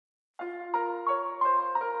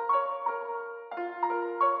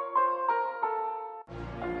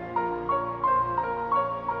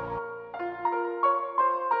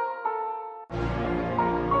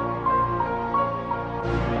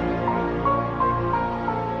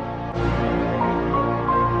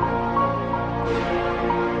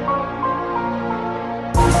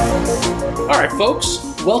All right, folks,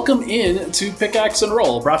 welcome in to Pickaxe and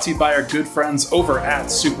Roll, brought to you by our good friends over at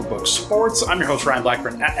Superbook Sports. I'm your host, Ryan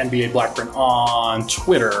Blackburn, at NBA Blackburn on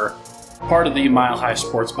Twitter, part of the Mile High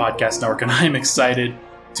Sports Podcast Network, and I'm excited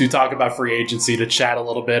to talk about free agency, to chat a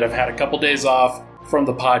little bit. I've had a couple days off from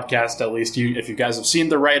the podcast, at least. If you guys have seen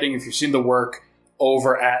the writing, if you've seen the work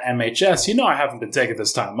over at MHS, you know I haven't been taking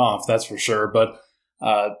this time off, that's for sure, but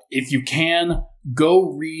if you can, go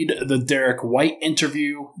read the Derek White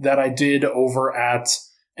interview that I did over at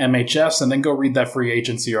MHS, and then go read that free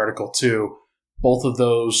agency article too. Both of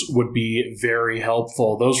those would be very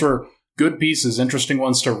helpful. Those were good pieces, interesting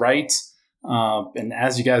ones to write. And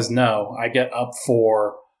as you guys know, I get up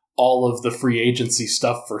for all of the free agency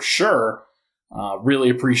stuff for sure. Really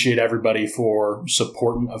appreciate everybody for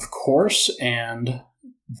supporting, of course, and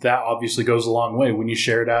that obviously goes a long way when you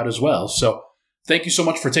share it out as well. So thank you so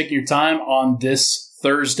much for taking your time on this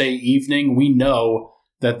Thursday evening. We know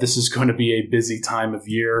that this is going to be a busy time of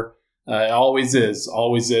year. It always is,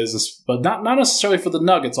 but not necessarily for the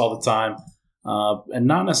Nuggets all the time, and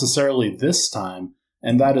not necessarily this time,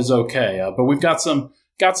 and that is okay. But we've got some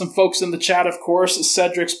folks in the chat, of course.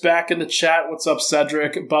 Cedric's back in the chat. What's up,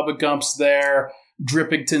 Cedric? Bubba Gump's there.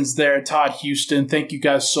 Drippington's there. Todd Houston. Thank you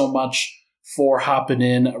guys so much for hopping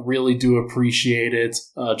in. Really do appreciate it.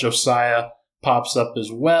 Josiah pops up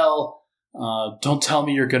as well. Don't tell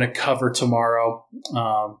me you're going to cover tomorrow.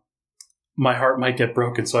 My heart might get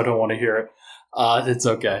broken, so I don't want to hear it. It's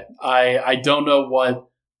okay. I don't know what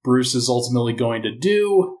Bruce is ultimately going to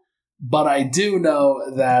do, but I do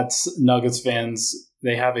know that Nuggets fans,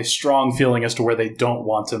 they have a strong feeling as to where they don't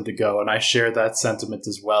want him to go, and I share that sentiment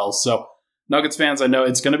as well. So Nuggets fans, I know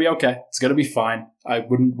it's going to be okay. It's going to be fine. I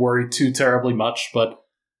wouldn't worry too terribly much, but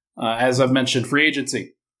as I've mentioned, free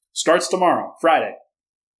agency starts tomorrow, Friday,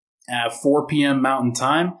 at 4 p.m. Mountain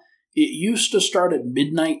Time. It used to start at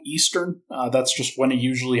midnight Eastern. That's just when it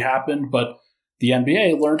usually happened. But the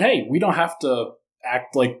NBA learned, hey, we don't have to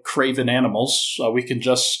act like craven animals. We can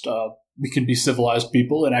be civilized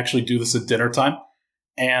people and actually do this at dinner time.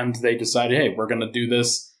 And they decided, hey, we're going to do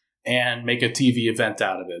this and make a TV event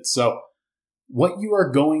out of it. So what you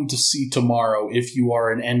are going to see tomorrow, if you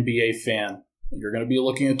are an NBA fan, you're going to be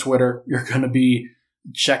looking at Twitter. You're going to be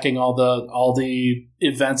checking all the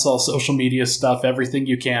events, all social media stuff, everything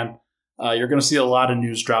you can. You're going to see a lot of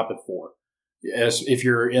news drop at 4. If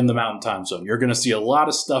you're in the Mountain Time Zone, you're going to see a lot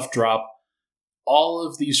of stuff drop. All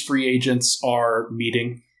of these free agents are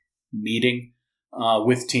meeting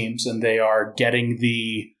with teams, and they are getting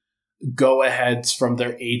the go-aheads from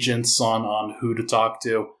their agents on who to talk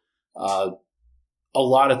to. A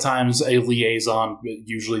lot of times a liaison,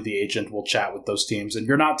 usually the agent, will chat with those teams. And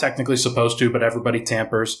you're not technically supposed to, but everybody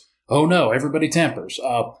tampers. Oh no, everybody tampers.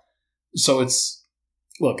 So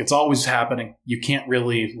it's always happening. You can't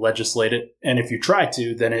really legislate it. And if you try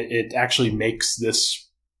to, then it actually makes this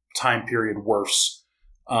time period worse.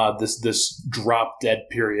 This drop dead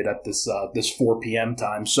period at this 4 p.m.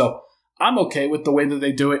 time. So I'm okay with the way that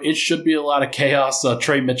they do it. It should be a lot of chaos.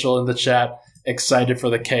 Trey Mitchell in the chat, excited for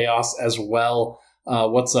the chaos as well.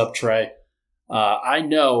 What's up, Trey? I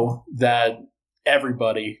know that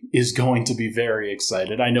everybody is going to be very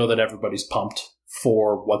excited. I know that everybody's pumped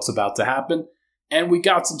for what's about to happen. And we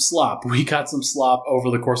got some slop. We got some slop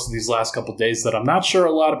over the course of these last couple of days that I'm not sure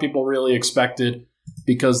a lot of people really expected,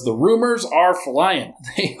 because the rumors are flying.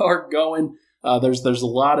 They are going. There's a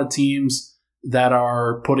lot of teams that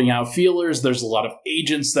are putting out feelers. There's a lot of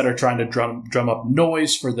agents that are trying to drum up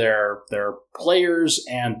noise for their players,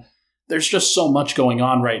 and there's just so much going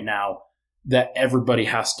on right now that everybody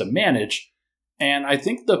has to manage. And I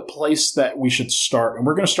think the place that we should start, and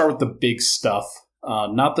we're going to start with the big stuff,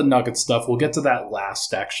 not the Nugget stuff. We'll get to that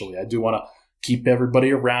last, actually. I do want to keep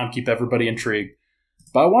everybody around, keep everybody intrigued.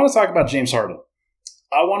 But I want to talk about James Harden.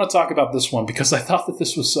 I want to talk about this one because I thought that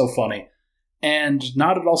this was so funny and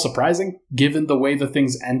not at all surprising, given the way that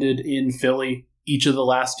things ended in Philly each of the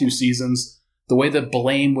last 2 seasons, the way that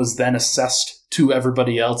blame was then assessed to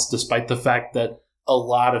everybody else, despite the fact that a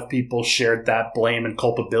lot of people shared that blame and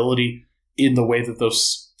culpability in the way that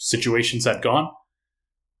those situations had gone.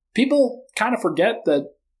 People kind of forget that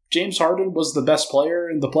James Harden was the best player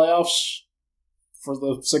in the playoffs for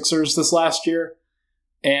the Sixers this last year,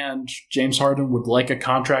 and James Harden would like a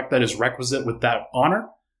contract that is requisite with that honor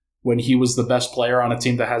when he was the best player on a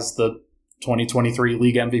team that has the 2023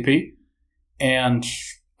 league MVP. And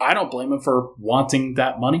I don't blame him for wanting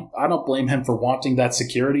that money. I don't blame him for wanting that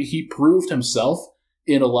security. He proved himself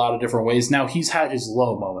in a lot of different ways. Now, he's had his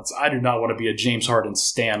low moments. I do not want to be a James Harden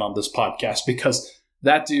stan on this podcast because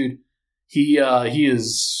that dude, he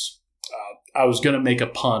is I was going to make a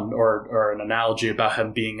pun or an analogy about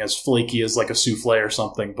him being as flaky as like a souffle or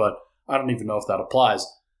something, but I don't even know if that applies.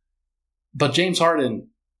 But James Harden,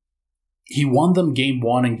 he won them game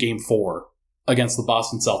 1 and game 4 against the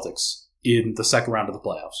Boston Celtics in the second round of the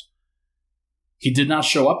playoffs. He did not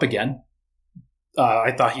show up again.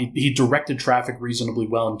 I thought he directed traffic reasonably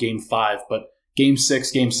well in game 5, but game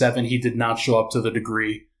 6, game 7, he did not show up to the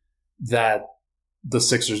degree that the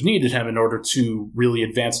Sixers needed him in order to really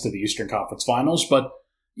advance to the Eastern Conference Finals. But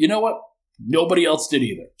you know what? Nobody else did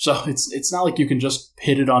either. So it's not like you can just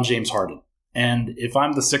hit it on James Harden. And if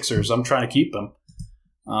I'm the Sixers, I'm trying to keep him.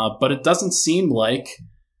 But it doesn't seem like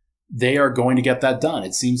they are going to get that done.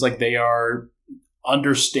 It seems like they are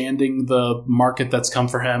understanding the market that's come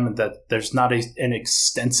for him and that there's not an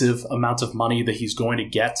extensive amount of money that he's going to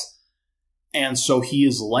get. And so he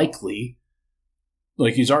is likely,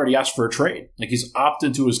 like he's already asked for a trade. Like he's opted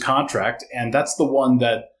into his contract, and that's the one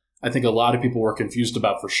that I think a lot of people were confused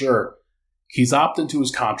about for sure. He's opted into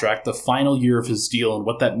his contract, the final year of his deal, and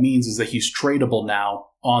what that means is that he's tradable now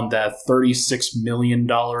on that $36 million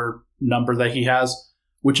number that he has,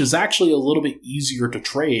 which is actually a little bit easier to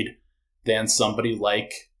trade than somebody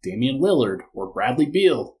like Damian Lillard or Bradley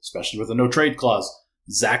Beal, especially with a no-trade clause.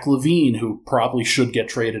 Zach LaVine, who probably should get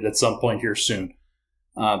traded at some point here soon.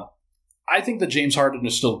 I think that James Harden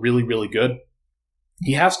is still really, really good.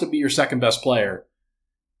 He has to be your second best player,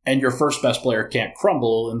 and your first best player can't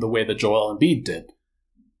crumble in the way that Joel Embiid did.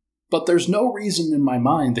 But there's no reason in my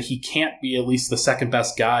mind that he can't be at least the second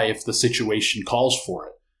best guy if the situation calls for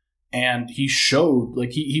it. And he showed,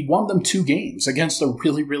 like, he won them 2 games against a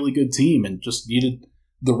really, really good team and just needed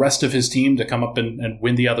the rest of his team to come up and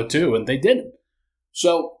win the other 2, and they didn't.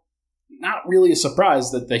 So, not really a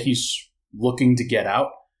surprise that he's looking to get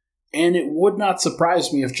out. And it would not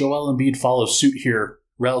surprise me if Joel Embiid follows suit here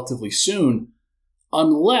relatively soon,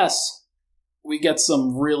 unless we get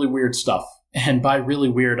some really weird stuff. And by really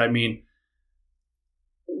weird, I mean,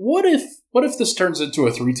 what if this turns into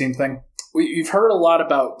a 3-team thing? We've heard a lot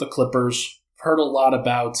about the Clippers, heard a lot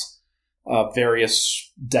about various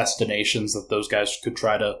destinations that those guys could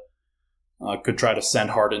try to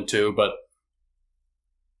send Harden to, but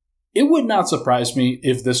it would not surprise me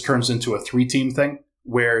if this turns into a 3-team thing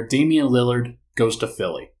where Damian Lillard goes to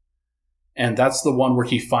Philly. And that's the one where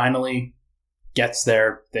he finally gets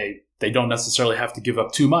there. They don't necessarily have to give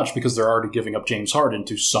up too much because they're already giving up James Harden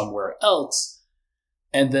to somewhere else.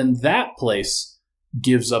 And then that place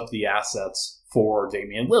gives up the assets for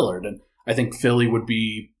Damian Lillard. And I think Philly would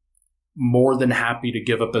be more than happy to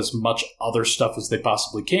give up as much other stuff as they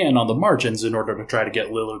possibly can on the margins in order to try to get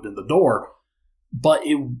Lillard in the door. But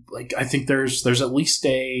I think there's at least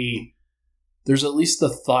the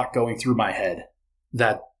thought going through my head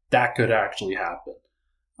that could actually happen.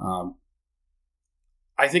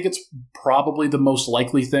 I think it's probably the most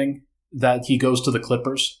likely thing that he goes to the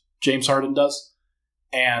Clippers, James Harden does.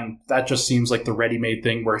 And that just seems like the ready-made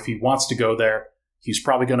thing where if he wants to go there, he's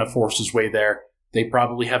probably going to force his way there. They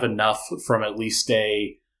probably have enough from at least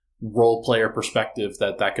a role player perspective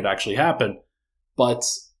that could actually happen. But,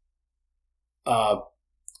 Todd,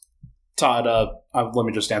 let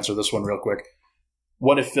me just answer this one real quick.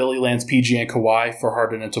 What if Philly lands PG and Kawhi for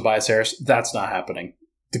Harden and Tobias Harris? That's not happening.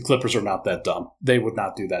 The Clippers are not that dumb. They would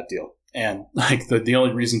not do that deal. And like the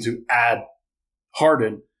only reason to add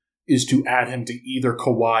Harden is to add him to either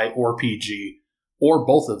Kawhi or PG or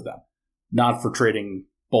both of them, not for trading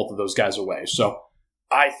both of those guys away. So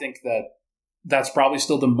I think that's probably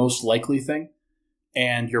still the most likely thing.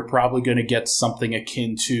 And you're probably going to get something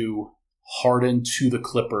akin to Harden to the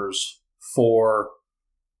Clippers for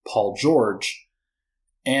Paul George.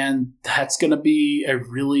 And that's going to be a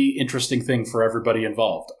really interesting thing for everybody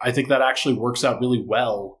involved. I think that actually works out really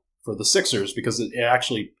well for the Sixers because it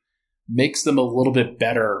actually makes them a little bit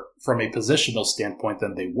better from a positional standpoint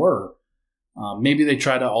than they were. Maybe they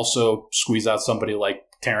try to also squeeze out somebody like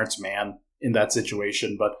Terrence Mann in that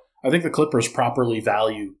situation, but I think the Clippers properly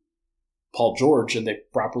value Paul George and they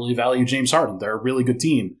properly value James Harden. They're a really good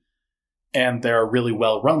team, and they're a really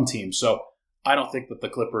well-run team. So I don't think that the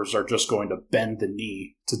Clippers are just going to bend the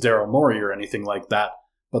knee to Daryl Morey or anything like that.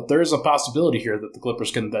 But there is a possibility here that the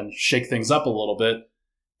Clippers can then shake things up a little bit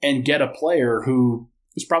and get a player who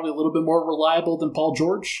is probably a little bit more reliable than Paul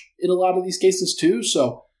George in a lot of these cases too.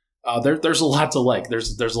 So there's a lot to like.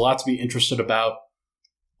 There's a lot to be interested about.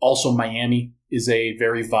 Also, Miami is a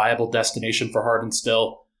very viable destination for Harden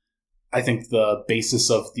still. I think the basis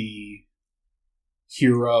of the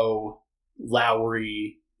Hero,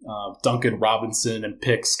 Lowry, Duncan Robinson, and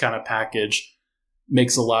picks kind of package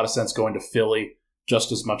makes a lot of sense going to Philly,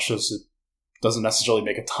 just as much as it doesn't necessarily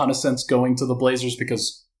make a ton of sense going to the Blazers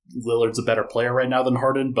because Lillard's a better player right now than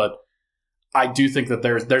Harden, but I do think that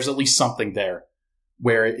there's at least something there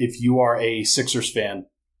where if you are a Sixers fan,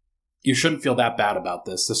 you shouldn't feel that bad about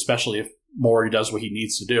this, especially if Morey does what he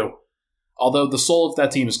needs to do. Although the soul of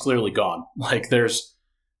that team is clearly gone. Like,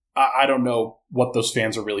 I don't know what those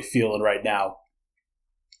fans are really feeling right now.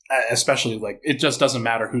 Especially, like, it just doesn't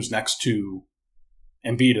matter who's next to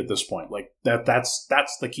Embiid at this point. Like, that's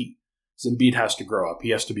the key. Embiid has to grow up. He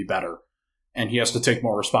has to be better. And he has to take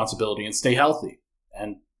more responsibility and stay healthy.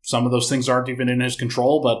 And some of those things aren't even in his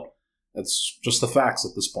control, but it's just the facts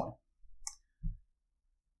at this point.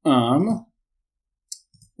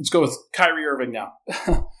 Let's go with Kyrie Irving now.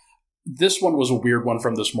 This one was a weird one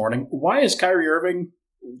from this morning. Why is Kyrie Irving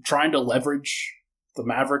trying to leverage the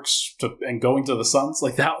Mavericks and going to the Suns?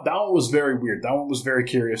 Like, that one was very weird. That one was very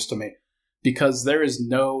curious to me, because there is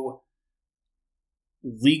no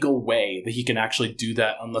legal way that he can actually do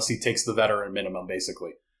that unless he takes the veteran minimum,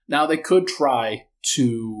 basically. Now, they could try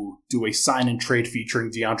to do a sign and trade featuring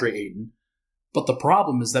DeAndre Ayton, but the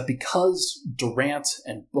problem is that because Durant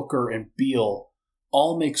and Booker and Beal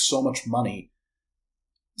all make so much money,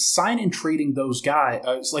 sign and trading those guys,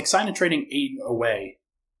 it's like sign and trading Ayton away,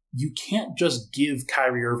 you can't just give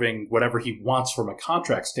Kyrie Irving whatever he wants from a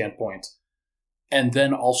contract standpoint and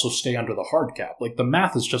then also stay under the hard cap. Like, the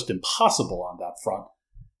math is just impossible on that front.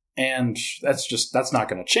 And that's not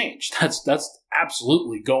going to change. That's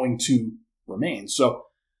absolutely going to remain. So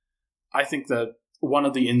I think that one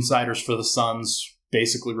of the insiders for the Suns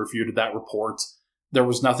basically refuted that report. There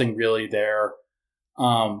was nothing really there.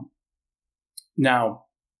 Now,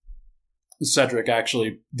 Cedric,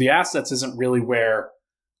 actually, the assets isn't really where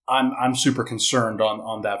I'm super concerned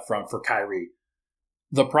on that front for Kyrie.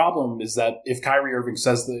 The problem is that if Kyrie Irving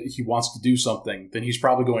says that he wants to do something, then he's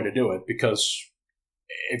probably going to do it, because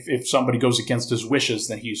if somebody goes against his wishes,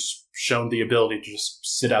 then he's shown the ability to just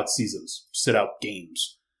sit out seasons, sit out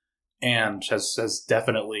games, and has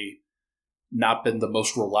definitely not been the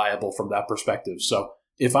most reliable from that perspective. So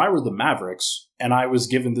if I were the Mavericks and I was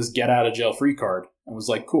given this get-out-of-jail-free card and was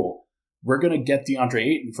like, cool, we're going to get DeAndre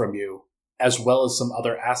Ayton from you, as well as some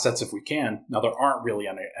other assets if we can. Now, there aren't really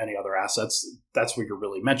any other assets. That's what you're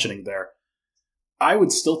really mentioning there. I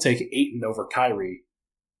would still take Ayton over Kyrie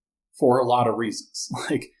for a lot of reasons.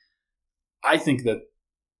 Like, I think that,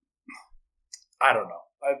 I don't know.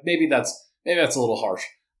 Maybe that's a little harsh.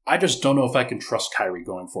 I just don't know if I can trust Kyrie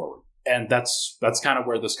going forward. And that's kind of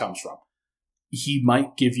where this comes from. He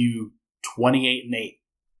might give you 28-8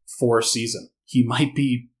 for a season. He might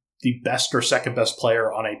be the best or second best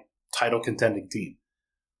player on a title contending team.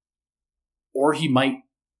 Or he might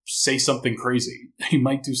say something crazy. He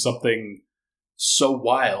might do something so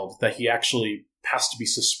wild that he actually has to be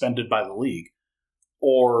suspended by the league,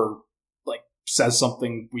 or like says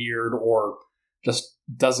something weird, or just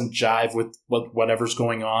doesn't jive with whatever's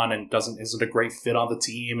going on and isn't a great fit on the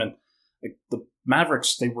team. And like, the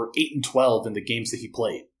Mavericks, they were 8-12 in the games that he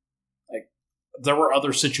played. Like, there were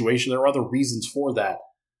other situations, there were other reasons for that.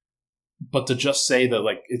 But to just say that,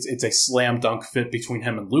 like, it's a slam dunk fit between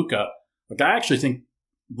him and Luka, like, I actually think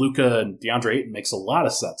Luka and DeAndre Ayton makes a lot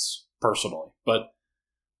of sense personally. But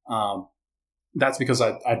that's because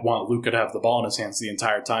I'd want Luka to have the ball in his hands the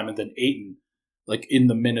entire time, and then Ayton, like, in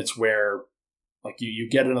the minutes where, like, you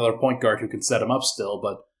get another point guard who can set him up still.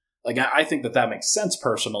 But like, I think that makes sense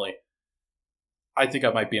personally. I think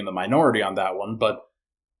I might be in the minority on that one, but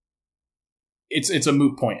it's a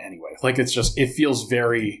moot point anyway. Like, it feels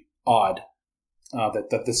very odd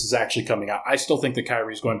that this is actually coming out. I still think that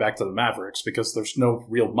Kyrie's going back to the Mavericks because there's no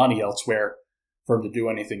real money elsewhere for him to do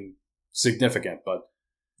anything significant, but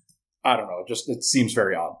I don't know. It seems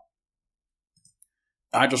very odd.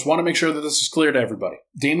 I just want to make sure that this is clear to everybody.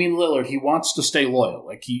 Damian Lillard, he wants to stay loyal.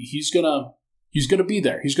 Like, he's gonna be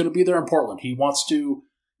there. He's gonna be there in Portland. He wants to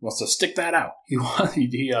stick that out. He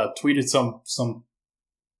tweeted some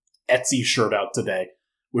Etsy shirt out today,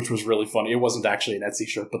 which was really funny. It wasn't actually an Etsy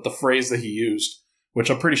shirt, but the phrase that he used, which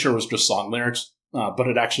I'm pretty sure was just song lyrics, but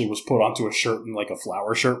it actually was put onto a shirt in like a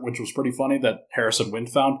flower shirt, which was pretty funny, that Harrison Wind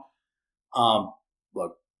found.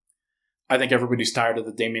 Look, I think everybody's tired of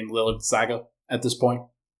the Damian Lillard saga at this point.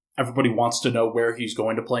 Everybody wants to know where he's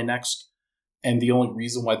going to play next. And the only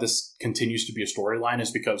reason why this continues to be a storyline is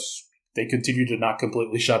because they continue to not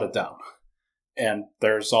completely shut it down. And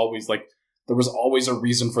there was always a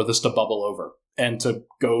reason for this to bubble over and to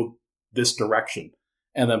go this direction.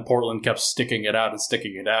 And then Portland kept sticking it out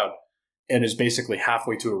and is basically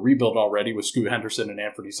halfway to a rebuild already with Scoot Henderson and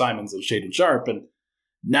Anthony Simons and Shaden Sharp. And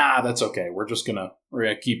that's okay. We're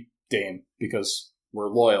gonna keep Dame because we're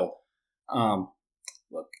loyal.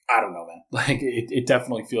 Look, I don't know, man. Like, it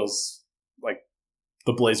definitely feels like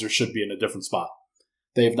the Blazers should be in a different spot.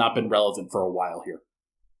 They have not been relevant for a while here.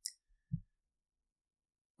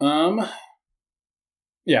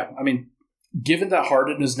 Yeah, I mean, given that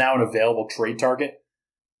Harden is now an available trade target,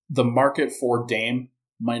 the market for Dame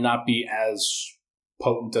might not be as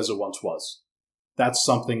potent as it once was. That's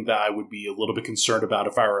something that I would be a little bit concerned about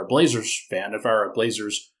if I were a Blazers fan, if I were a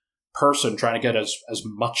Blazers person trying to get as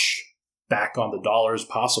much back on the dollar as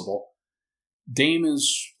possible. Dame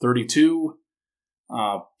is 32.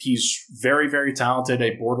 He's very, very talented,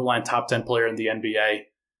 a borderline top 10 player in the NBA.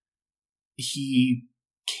 He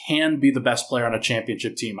can be the best player on a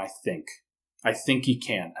championship team, I think. I think he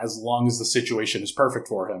can, as long as the situation is perfect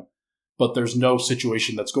for him. But there's no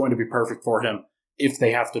situation that's going to be perfect for him if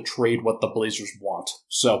they have to trade what the Blazers want.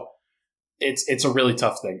 So it's a really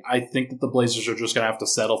tough thing. I think that the Blazers are just going to have to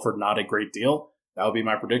settle for not a great deal. That would be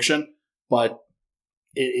my prediction. But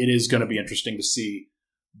it is going to be interesting to see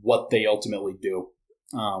what they ultimately do.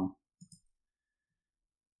 I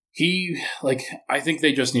think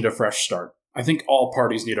they just need a fresh start. I think all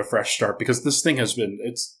parties need a fresh start because this thing has been,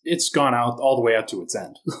 it's gone out all the way out to its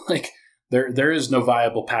end. There is no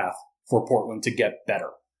viable path for Portland to get better,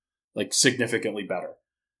 significantly better.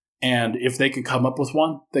 And if they can come up with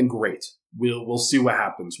one, then great. We'll see what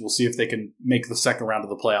happens. We'll see if they can make the second round of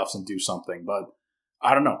the playoffs and do something. But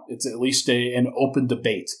I don't know. It's at least an open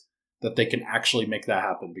debate that they can actually make that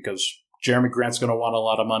happen because Jerami Grant's going to want a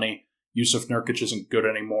lot of money. Yusuf Nurkic isn't good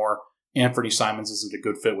anymore. Anthony Simons isn't a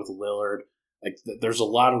good fit with Lillard. There's a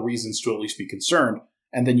lot of reasons to at least be concerned.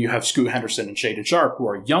 And then you have Scoot Henderson and Shaedon Sharpe, who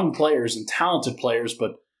are young players and talented players,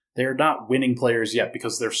 but they're not winning players yet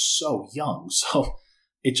because they're so young. So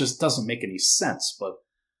it just doesn't make any sense. But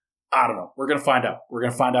I don't know. We're going to find out. We're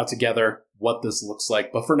going to find out together what this looks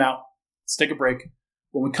like. But for now, let's take a break.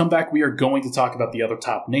 When we come back, we are going to talk about the other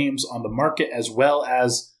top names on the market as well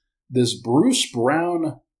as this Bruce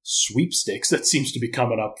Brown sweepstakes that seems to be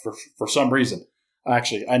coming up for some reason.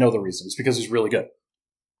 Actually, I know the reason. It's because he's really good.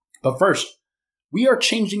 But first, we are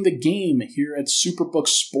changing the game here at Superbook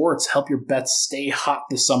Sports. Help your bets stay hot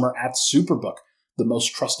this summer at Superbook, the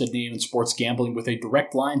most trusted name in sports gambling with a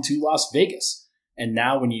direct line to Las Vegas. And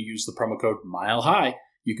now when you use the promo code MILEHIGH,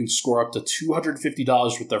 you can score up to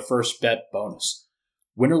 $250 with their first bet bonus.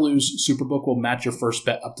 Win or lose, Superbook will match your first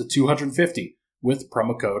bet up to $250 with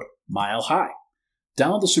promo code MILEHIGH.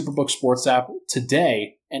 Download the Superbook Sports app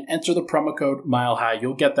today and enter the promo code MILEHIGH.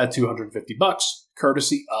 You'll get that $250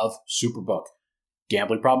 courtesy of Superbook.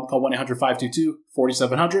 Gambling problem? Call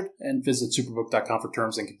 1-800-522-4700 and visit superbook.com for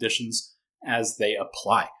terms and conditions as they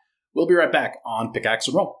apply. We'll be right back on Pickaxe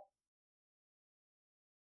and Roll.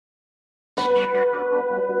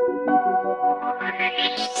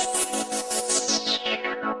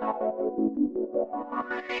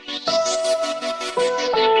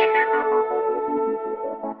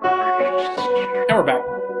 And we're back.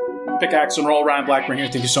 Pickaxe and Roll, Ryan Blackburn here.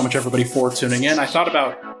 Thank you so much, everybody, for tuning in. I thought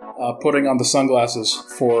about putting on the sunglasses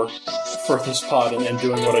for this pod and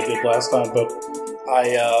doing what I did last time, but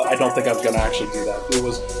I don't think I'm going to actually do that.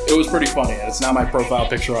 It was pretty funny, and it's now my profile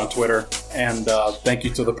picture on Twitter. And thank you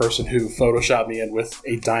to the person who photoshopped me in with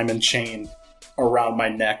a diamond chain around my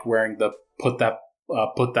neck, wearing the "put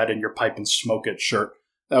that in your pipe and smoke it" shirt.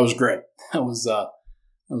 That was great. That's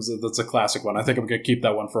a classic one. I think I'm going to keep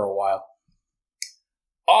that one for a while.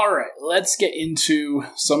 All right, let's get into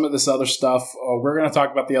some of this other stuff. We're going to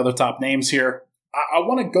talk about the other top names here. I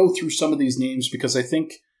want to go through some of these names because I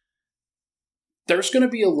think there's going to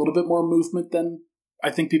be a little bit more movement than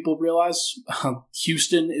I think people realize.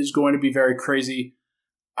 Houston is going to be very crazy.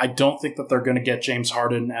 I don't think that they're going to get James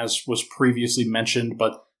Harden, as was previously mentioned,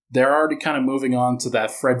 but they're already kind of moving on to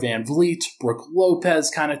that Fred VanVleet, Brook Lopez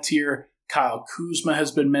kind of tier. Kyle Kuzma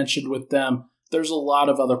has been mentioned with them. There's a lot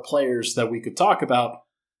of other players that we could talk about.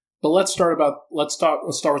 But let's start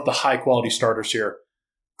with the high-quality starters here.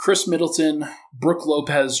 Khris Middleton, Brook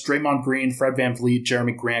Lopez, Draymond Green, Fred VanVleet,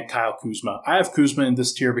 Jerami Grant, Kyle Kuzma. I have Kuzma in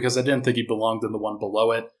this tier because I didn't think he belonged in the one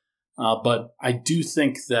below it. But I do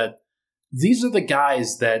think that these are the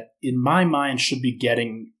guys that, in my mind, should be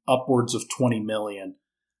getting upwards of $20 million.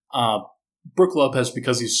 Brook Lopez,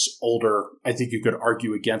 because he's older, I think you could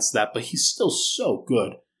argue against that, but he's still so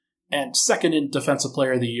good. And second in Defensive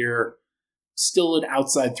Player of the Year, still an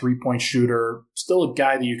outside three-point shooter, still a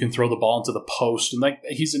guy that you can throw the ball into the post, and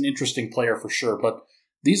he's an interesting player for sure. But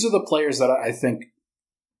these are the players that I think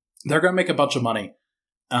they're going to make a bunch of money.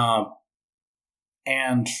 And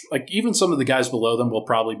even some of the guys below them will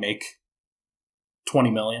probably make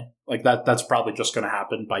 $20 million. That's probably just going to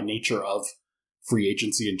happen by nature of free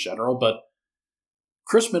agency in general. But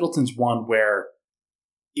Khris Middleton's one where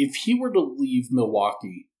if he were to leave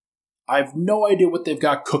Milwaukee, I have no idea what they've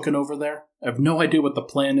got cooking over there. I have no idea what the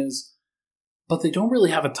plan is. But they don't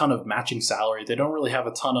really have a ton of matching salary. They don't really have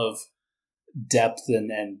a ton of depth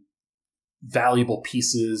and valuable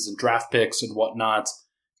pieces and draft picks and whatnot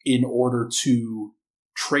in order to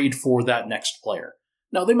trade for that next player.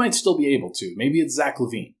 Now, they might still be able to. Maybe it's Zach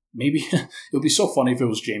LaVine. Maybe it would be so funny if it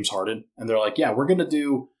was James Harden. And they're like, yeah, we're going to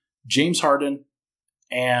do James Harden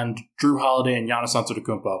and Drew Holiday and Giannis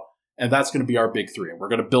Antetokounmpo. And that's going to be our big three. And we're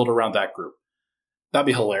going to build around that group. That'd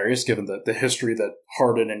be hilarious given the history that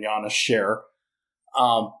Harden and Giannis share.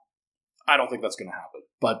 I don't think that's going to happen.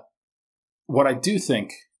 But what I do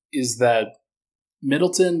think is that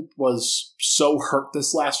Middleton was so hurt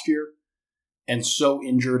this last year and so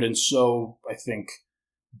injured and so, I think,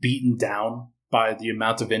 beaten down by the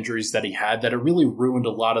amount of injuries that he had that it really ruined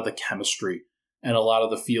a lot of the chemistry and a lot of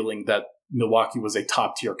the feeling that Milwaukee was a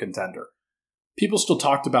top-tier contender. People still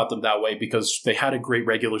talked about them that way because they had a great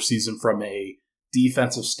regular season from a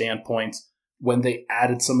defensive standpoint. When they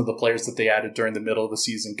added some of the players that they added during the middle of the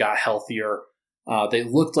season, got healthier, they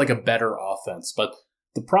looked like a better offense. But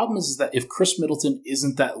the problem is that if Khris Middleton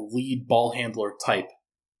isn't that lead ball handler type,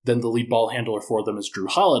 then the lead ball handler for them is Drew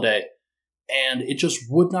Holiday. And it just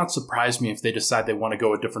would not surprise me if they decide they want to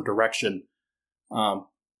go a different direction.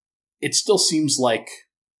 It still seems like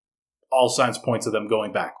all signs point to them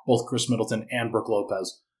going back, both Khris Middleton and Brook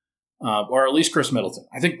Lopez. Or at least Khris Middleton.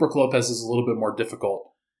 I think Brook Lopez is a little bit more difficult.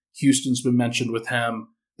 Houston's been mentioned with him.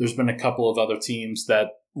 There's been a couple of other teams that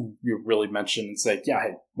you really mentioned and say, yeah,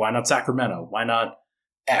 hey, why not Sacramento? Why not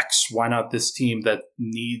X? Why not this team that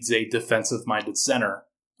needs a defensive-minded center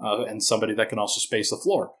and somebody that can also space the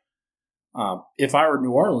floor? If I were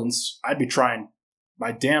New Orleans, I'd be trying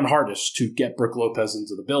my damn hardest to get Brook Lopez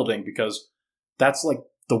into the building because that's like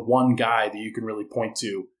the one guy that you can really point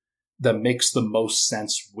to that makes the most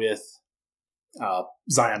sense with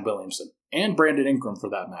Zion Williamson and Brandon Ingram for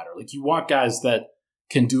that matter. Like you want guys that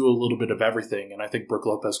can do a little bit of everything, and I think Brook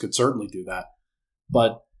Lopez could certainly do that.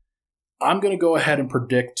 But I'm going to go ahead and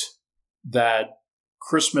predict that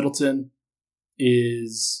Khris Middleton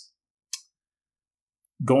is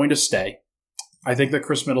going to stay. I think that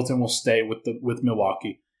Khris Middleton will stay with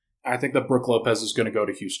Milwaukee. I think that Brook Lopez is going to go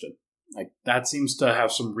to Houston. Like that seems to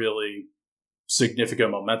have some really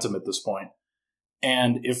significant momentum at this point.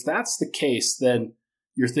 And if that's the case, then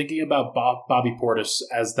you're thinking about Bobby Portis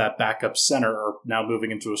as that backup center, or now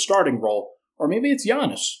moving into a starting role. Or maybe it's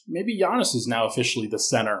Giannis. Maybe Giannis is now officially the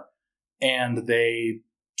center, and they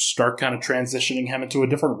start kind of transitioning him into a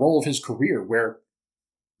different role of his career, where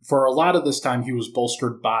for a lot of this time he was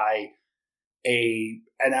bolstered by an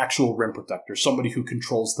actual rim protector, somebody who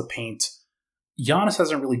controls the paint. Giannis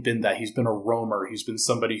hasn't really been that. He's been a roamer. He's been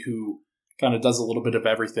somebody who kind of does a little bit of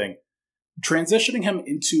everything. Transitioning him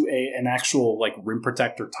into an actual like rim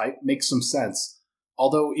protector type makes some sense.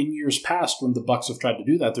 Although in years past, when the Bucks have tried to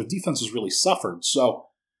do that, their defense has really suffered. So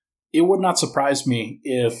it would not surprise me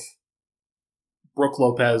if Brook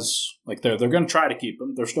Lopez, like they're going to try to keep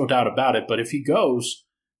him. There's no doubt about it. But if he goes,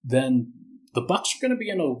 then the Bucks are going to be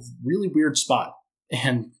in a really weird spot.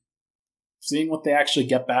 And seeing what they actually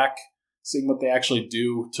get back, seeing what they actually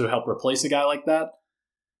do to help replace a guy like that,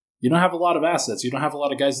 you don't have a lot of assets. You don't have a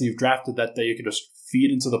lot of guys that you've drafted that you can just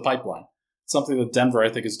feed into the pipeline. Something that Denver, I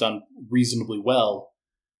think, has done reasonably well.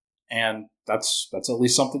 And that's at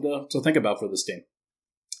least something to think about for this team.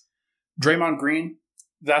 Draymond Green,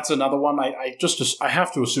 that's another one. I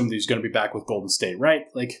have to assume that he's going to be back with Golden State, right?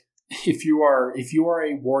 Like if you are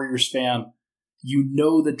a Warriors fan, you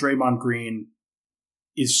know that Draymond Green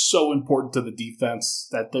is so important to the defense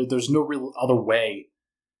that there's no real other way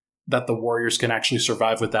that the Warriors can actually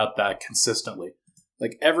survive without that consistently.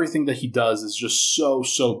 Like everything that he does is just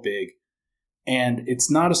so big. And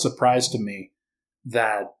it's not a surprise to me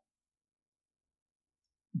that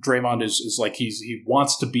Draymond is like he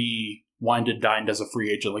wants to be wined and dined as a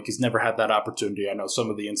free agent. Like he's never had that opportunity. I know some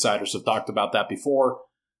of the insiders have talked about that before.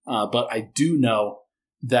 But I do know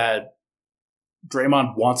that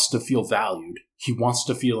Draymond wants to feel valued. He wants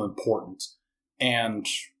to feel important. And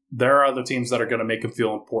there are other teams that are going to make him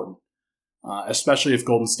feel important. Especially if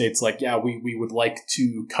Golden State's like, yeah, we would like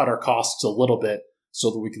to cut our costs a little bit so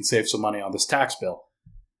that we can save some money on this tax bill.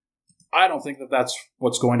 I don't think that that's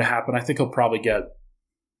what's going to happen. I think he'll probably get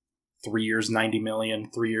 3 years, $90 million,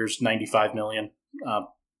 3 years, $95 million,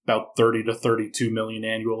 about $30 to $32 million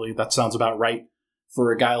annually. That sounds about right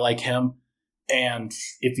for a guy like him. And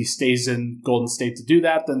if he stays in Golden State to do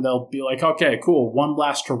that, then they'll be like, okay, cool, one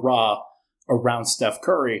last hurrah around Steph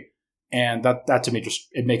Curry. And that to me just,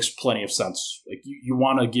 it makes plenty of sense. Like you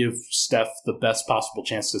want to give Steph the best possible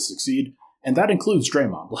chance to succeed. And that includes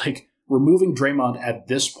Draymond. Like removing Draymond at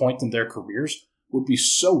this point in their careers would be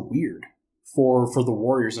so weird for the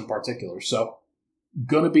Warriors in particular. So,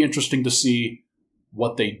 going to be interesting to see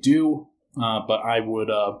what they do, but I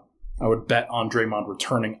would bet on Draymond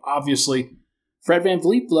returning. Obviously, Fred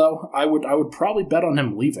VanVleet, though, I would probably bet on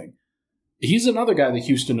him leaving. He's another guy that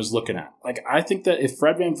Houston is looking at. Like, I think that if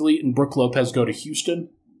Fred VanVleet and Brook Lopez go to Houston,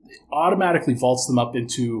 it automatically vaults them up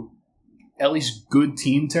into at least good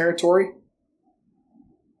team territory.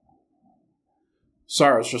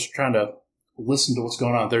 Sorry, I was just trying to listen to what's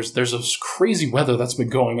going on. There's this crazy weather that's been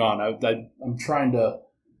going on. I'm trying to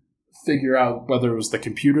figure out whether it was the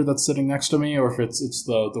computer that's sitting next to me or if it's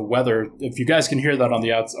the weather. If you guys can hear that on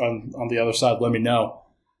the other side, let me know.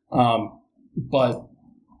 But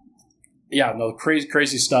yeah, no,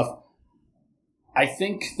 crazy stuff. I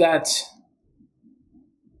think that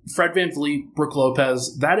Fred VanVleet, Brook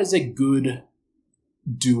Lopez, that is a good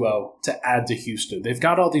duo to add to Houston. They've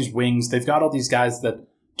got all these wings. They've got all these guys that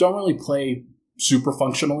don't really play super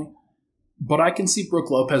functionally. But I can see Brook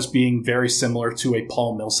Lopez being very similar to a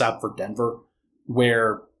Paul Millsap for Denver,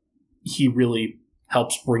 where he really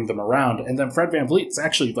helps bring them around. And then Fred VanVleet is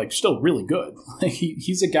actually still really good.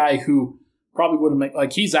 He's a guy who probably wouldn't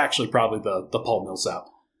make he's actually probably the Paul Millsap.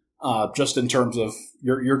 Just in terms of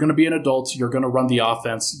you're going to be an adult, you're going to run the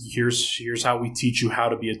offense. Here's how we teach you how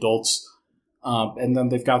to be adults. And then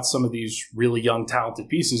they've got some of these really young, talented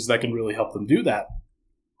pieces that can really help them do that.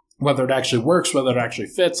 Whether it actually works, whether it actually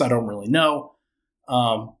fits, I don't really know.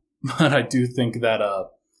 But I do think that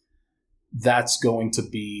that's going to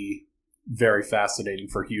be very fascinating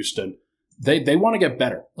for Houston. They want to get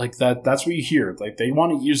better. That's what you hear. They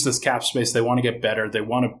want to use this cap space. They want to get better. They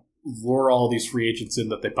want to lure all these free agents in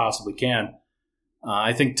that they possibly can.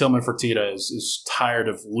 I think Tillman Fertitta is tired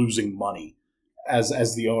of losing money as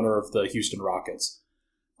the owner of the Houston Rockets.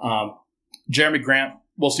 Jerami Grant,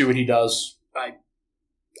 we'll see what he does.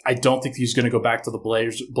 I don't think he's going to go back to the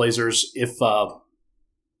Blazers if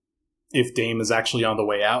Dame is actually on the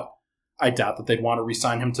way out. I doubt that they'd want to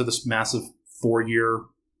re-sign him to this massive 4-year,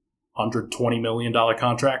 $120 million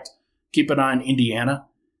contract. Keep an eye on Indiana.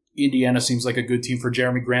 Indiana seems like a good team for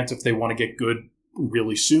Jerami Grant if they want to get good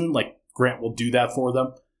really soon. Grant will do that for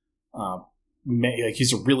them.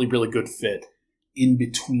 He's a really, really good fit in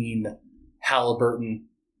between Halliburton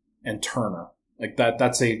and Turner.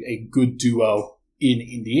 That's a good duo in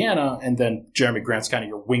Indiana, and then Jerami Grant's kind of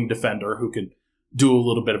your wing defender who can do a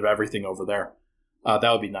little bit of everything over there.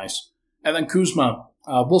 That would be nice. And then Kuzma,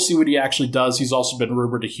 we'll see what he actually does. He's also been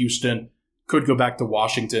rumored to Houston. Could go back to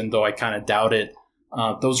Washington, though I kind of doubt it.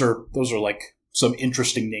 Those are some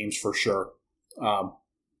interesting names for sure.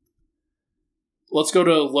 Let's go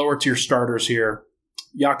to lower tier starters here.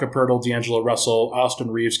 Jakob Poeltl, D'Angelo Russell,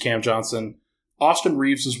 Austin Reeves, Cam Johnson. Austin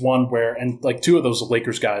Reeves is one where, and two of those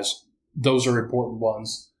Lakers guys, those are important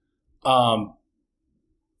ones. Poeltl,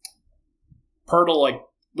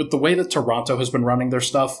 with the way that Toronto has been running their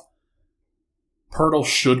stuff, Poeltl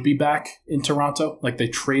should be back in Toronto. They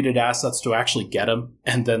traded assets to actually get him,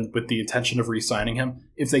 and then with the intention of re-signing him.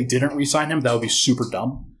 If they didn't re-sign him, that would be super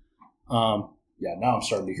dumb. Yeah, now I'm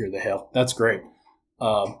starting to hear the hail. That's great.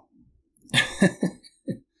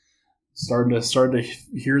 Starting to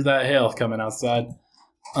hear that hail coming outside.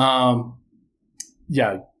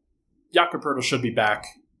 Yeah, Jakob Poeltl should be back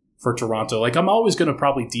for Toronto. I'm always going to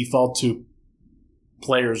probably default to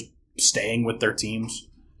players staying with their teams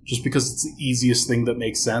just because it's the easiest thing that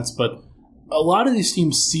makes sense. But a lot of these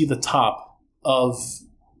teams see the top of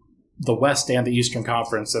the West and the Eastern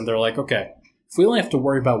Conference, and they're like, okay, if we only have to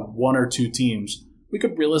worry about one or two teams, we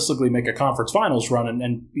could realistically make a conference finals run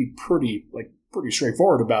and be pretty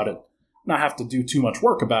straightforward about it, not have to do too much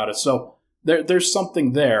work about it. So there's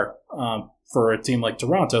something there for a team like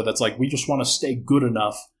Toronto that's we just want to stay good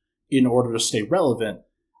enough in order to stay relevant.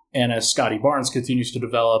 And as Scotty Barnes continues to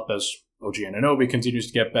develop, as OG Anunoby continues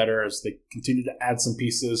to get better, as they continue to add some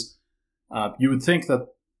pieces, you would think that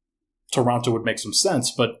Toronto would make some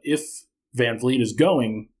sense. But if VanVleet is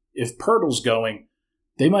going, if Poeltl's going,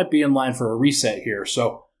 they might be in line for a reset here. So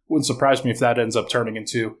it wouldn't surprise me if that ends up turning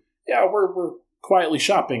into, we're quietly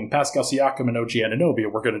shopping Pascal Siakam and OG Anunoby,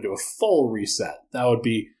 and we're going to do a full reset. That would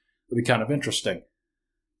be kind of interesting.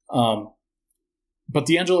 But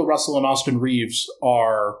D'Angelo Russell and Austin Reeves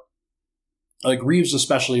are, Reeves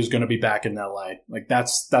especially is going to be back in LA.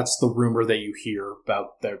 That's the rumor that you hear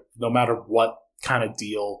about there. No matter what kind of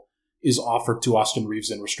deal is offered to Austin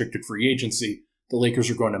Reeves in restricted free agency, the Lakers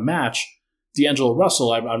are going to match. D'Angelo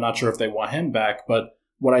Russell, I'm not sure if they want him back, but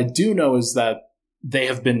what I do know is that they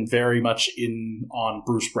have been very much in on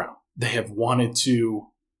Bruce Brown. They have wanted to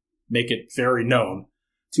make it very known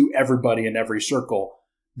to everybody in every circle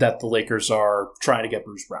that the Lakers are trying to get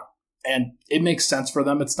Bruce Brown. And it makes sense for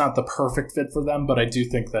them. It's not the perfect fit for them, but I do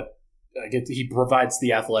think that he provides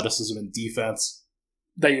the athleticism and defense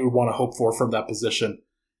that you would want to hope for from that position.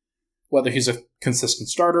 Whether he's a consistent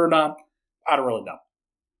starter or not, I don't really know.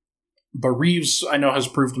 But Reeves, I know, has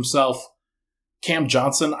proved himself. Cam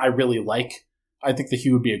Johnson, I really like. I think that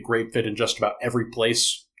he would be a great fit in just about every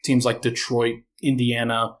place. Teams like Detroit,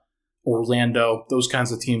 Indiana, Orlando, those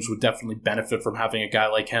kinds of teams would definitely benefit from having a guy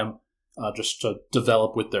like him just to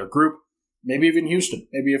develop with their group. Maybe even Houston.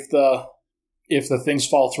 Maybe if the things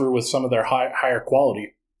fall through with some of their higher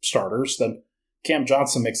quality starters, then Cam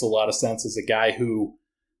Johnson makes a lot of sense as a guy who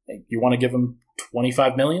you want to give him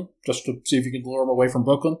 $25 million just to see if you can lure him away from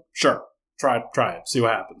Brooklyn. Sure, try it, see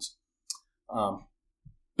what happens.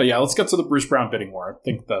 But yeah, let's get to the Bruce Brown bidding war. I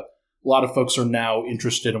think that a lot of folks are now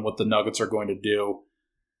interested in what the Nuggets are going to do.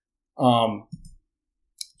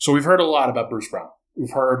 So we've heard a lot about Bruce Brown. We've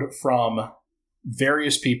heard from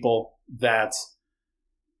various people that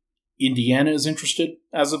Indiana is interested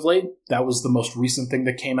as of late. That was the most recent thing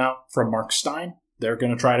that came out from Mark Stein. They're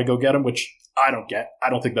going to try to go get him, which I don't get. I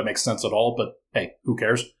don't think that makes sense at all, but hey, who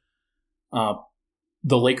cares?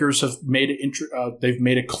 The Lakers have made it they've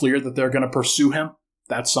made it clear that they're going to pursue him.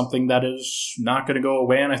 That's something that is not going to go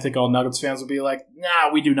away, and I think all Nuggets fans will be like,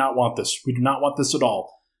 nah, we do not want this. We do not want this at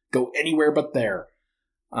all. Go anywhere but there.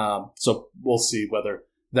 So we'll see whether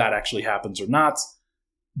that actually happens or not.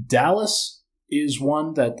 Dallas is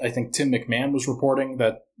one that I think Tim McMahon was reporting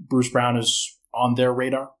that Bruce Brown is on their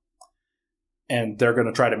radar, and they're going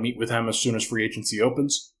to try to meet with him as soon as free agency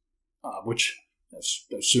opens, as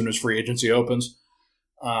soon as free agency opens.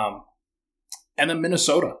 And then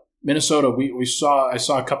Minnesota. I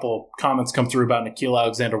saw a couple of comments come through about Nickeil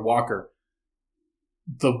Alexander-Walker.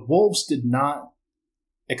 The Wolves did not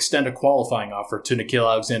extend a qualifying offer to Nickeil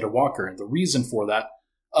Alexander-Walker, and the reason for that,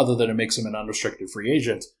 other than it makes him an unrestricted free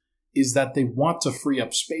agent, is that they want to free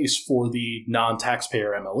up space for the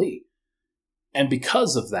non-taxpayer MLE. And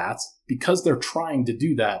because of that, because they're trying to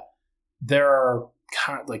do that, there are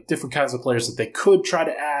different kinds of players that they could try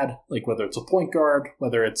to add, like whether it's a point guard,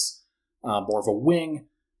 whether it's more of a wing.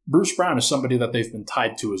 Bruce Brown is somebody that they've been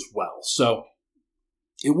tied to as well. So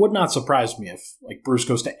it would not surprise me if Bruce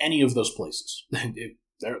goes to any of those places.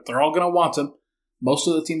 They're all going to want him. Most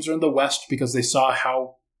of the teams are in the West because they saw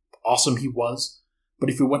how awesome he was. But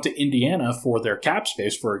if he went to Indiana for their cap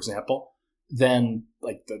space, for example, then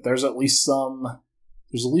there's at least some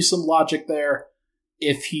logic there.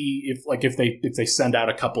 If they send out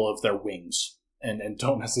a couple of their wings and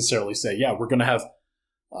don't necessarily say, yeah, we're going to have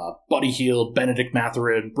Buddy Hield, Benedict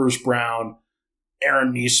Mathurin, Bruce Brown,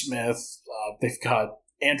 Aaron Nesmith. They've got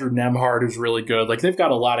Andrew Nembhard, who's really good. They've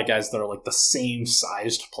got a lot of guys that are the same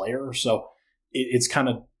sized player. So it's kind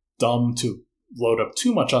of dumb to load up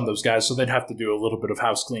too much on those guys. So they'd have to do a little bit of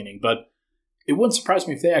house cleaning. But it wouldn't surprise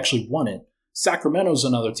me if they actually won it. Sacramento's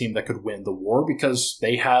another team that could win the war because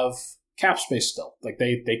they have cap space still.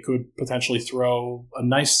 They could potentially throw a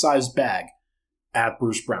nice sized bag at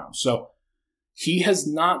Bruce Brown. So he has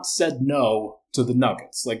not said no to the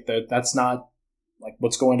Nuggets. That's not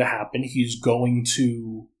what's going to happen. He's going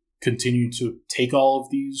to continue to take all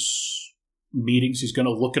of these meetings. He's going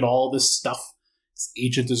to look at all this stuff. His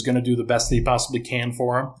agent is going to do the best that he possibly can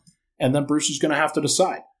for him. And then Bruce is going to have to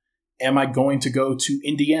decide, am I going to go to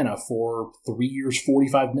Indiana for 3 years,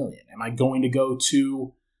 $45 million? Am I going to go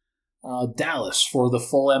to Dallas for the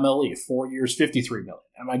full MLE, 4 years, $53 million?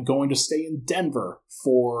 Am I going to stay in Denver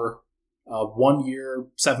for 1 year,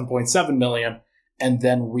 $7.7 million, and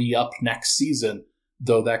then re-up next season,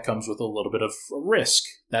 though that comes with a little bit of risk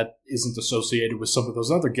that isn't associated with some of those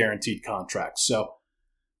other guaranteed contracts. So,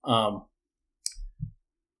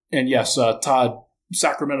 and yes, Todd,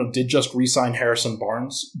 Sacramento did just re-sign Harrison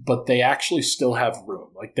Barnes, but they actually still have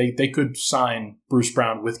room. They could sign Bruce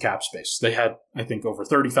Brown with cap space. They had, I think, over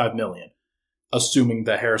 $35 million, assuming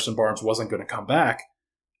that Harrison Barnes wasn't going to come back.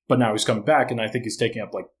 But now he's coming back, and I think he's taking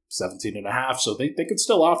up 17.5. So they could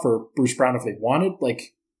still offer Bruce Brown, if they wanted,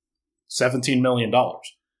 $17 million,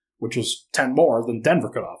 which is 10 more than Denver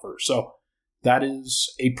could offer. So that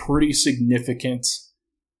is a pretty significant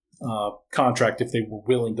contract if they were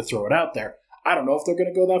willing to throw it out there. I don't know if they're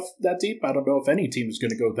going to go that deep. I don't know if any team is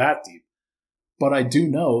going to go that deep. But I do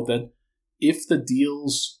know that if the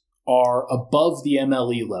deals are above the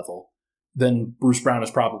MLE level, then Bruce Brown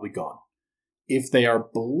is probably gone. If they are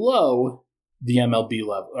below the MLB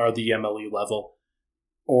level or the MLE level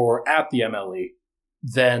or at the MLE,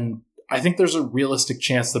 then I think there's a realistic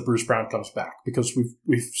chance that Bruce Brown comes back because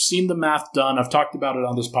we've seen the math done. I've talked about it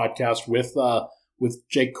on this podcast with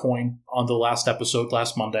Jake Coyne on the last episode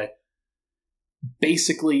last Monday.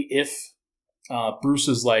 basically, if Bruce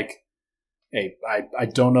is like, hey, I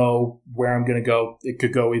don't know where I'm going to go. It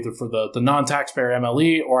could go either for the non-taxpayer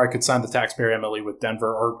MLE, or I could sign the taxpayer MLE with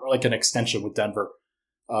Denver, or like an extension with Denver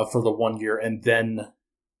for the 1 year, and then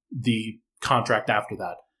the contract after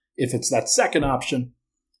that. If it's that second option,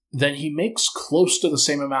 then he makes close to the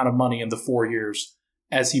same amount of money in the 4 years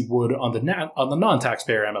as he would on the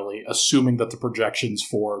non-taxpayer MLE, assuming that the projections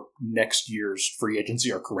for next year's free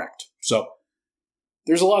agency are correct. So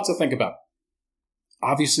there's a lot to think about.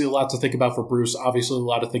 Obviously, a lot to think about for Bruce. Obviously, a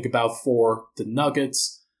lot to think about for the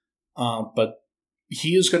Nuggets. But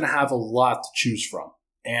he is going to have a lot to choose from.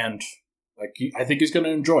 And I think he's going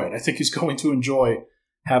to enjoy it. I think he's going to enjoy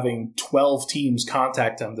having 12 teams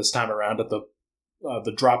contact him this time around at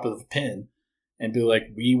the drop of the pin and be like,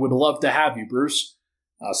 we would love to have you, Bruce.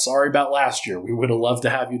 Sorry about last year. We would have loved to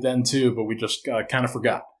have you then too, but we just kind of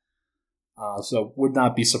forgot. So would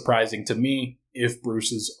not be surprising to me if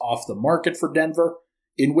Bruce is off the market for Denver,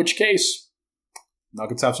 in which case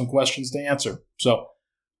Nuggets have some questions to answer. So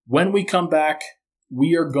when we come back,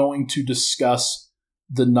 we are going to discuss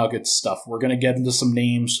the Nuggets stuff. We're going to get into some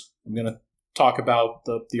names. I'm going to talk about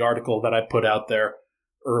the article that I put out there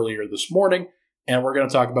earlier this morning, and we're going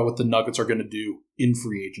to talk about what the Nuggets are going to do in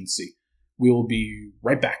free agency. We will be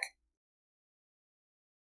right back.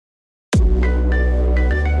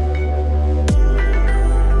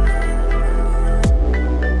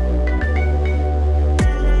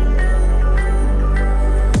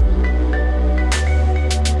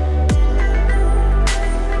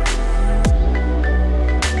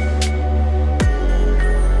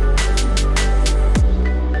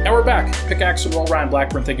 We're back. Pickaxe and Roll, Ryan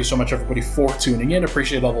Blackburn. Thank you so much, everybody, for tuning in.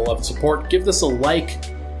 Appreciate all the love and support. Give this a like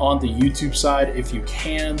on the YouTube side if you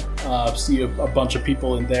can. See a bunch of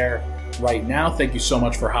people in there right now. Thank you so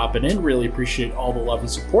much for hopping in. Really appreciate all the love and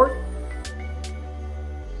support.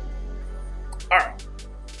 All right.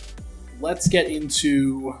 Let's get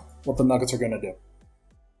into what the Nuggets are going to do.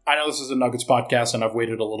 I know this is a Nuggets podcast, and I've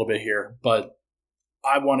waited a little bit here, but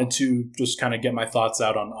I wanted to just kind of get my thoughts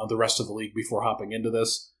out on the rest of the league before hopping into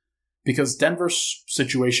this. Because Denver's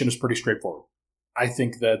situation is pretty straightforward. I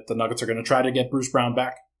think that the Nuggets are going to try to get Bruce Brown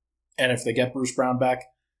back. And if they get Bruce Brown back,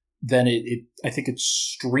 then I think it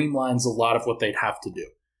streamlines a lot of what they'd have to do.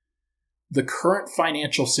 The current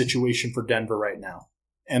financial situation for Denver right now,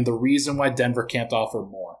 and the reason why Denver can't offer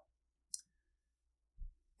more.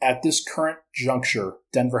 At this current juncture,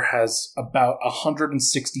 Denver has about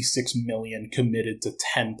 $166 million committed to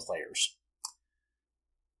 10 players.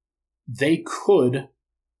 They could,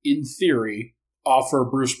 in theory, offer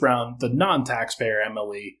Bruce Brown the non-taxpayer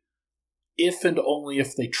MLE if and only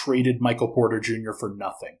if they traded Michael Porter Jr. for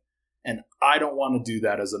nothing. And I don't want to do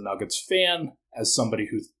that as a Nuggets fan, as somebody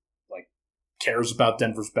who cares about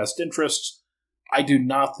Denver's best interests. I do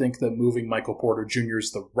not think that moving Michael Porter Jr.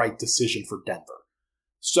 is the right decision for Denver.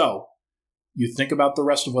 So, you think about the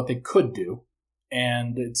rest of what they could do,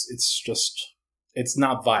 and it's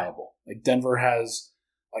not viable. Denver has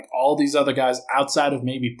all these other guys outside of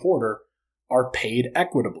maybe Porter are paid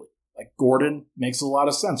equitably. Gordon makes a lot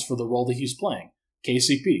of sense for the role that he's playing.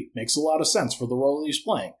 KCP makes a lot of sense for the role that he's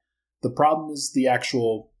playing. The problem is the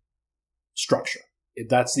actual structure.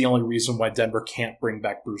 That's the only reason why Denver can't bring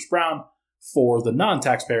back Bruce Brown for the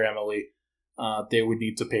non-taxpayer MLE. They would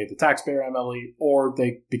need to pay the taxpayer MLE, or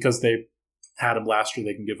because they had him last year,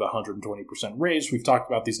 they can give a 120% raise. We've talked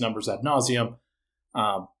about these numbers ad nauseum.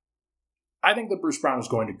 I think that Bruce Brown is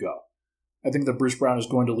going to go. I think that Bruce Brown is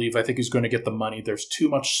going to leave. I think he's going to get the money. There's too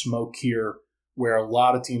much smoke here where a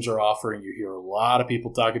lot of teams are offering. You hear a lot of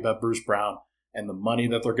people talking about Bruce Brown and the money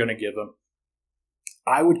that they're going to give him.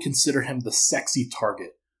 I would consider him the sexy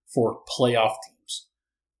target for playoff teams.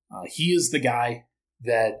 He is the guy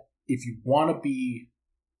that if you want to be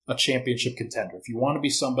a championship contender, if you want to be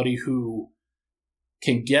somebody who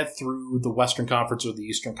can get through the Western Conference or the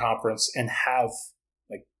Eastern Conference and have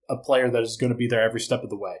a player that is going to be there every step of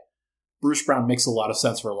the way, Bruce Brown makes a lot of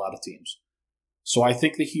sense for a lot of teams. So I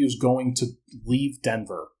think that he is going to leave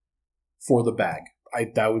Denver for the bag.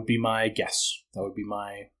 That would be my guess. That would be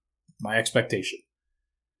my expectation.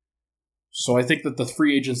 So I think that the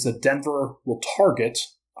free agents that Denver will target,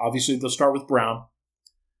 obviously they'll start with Brown.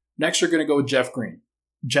 Next, you're going to go with Jeff Green.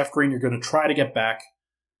 Jeff Green, you're going to try to get back.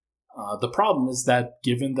 The problem is that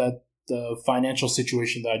given that the financial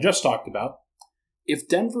situation that I just talked about, if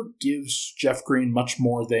Denver gives Jeff Green much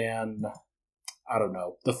more than,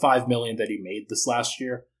 the $5 million that he made this last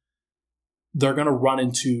year, they're going to run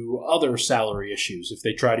into other salary issues if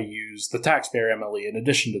they try to use the taxpayer MLE in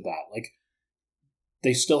addition to that.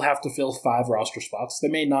 They still have to fill 5 roster spots. They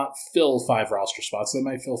may not fill 5 roster spots. They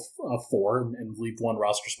might fill 4 and leave 1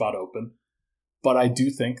 roster spot open. But I do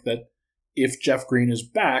think that if Jeff Green is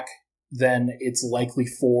back, then it's likely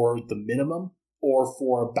for the minimum or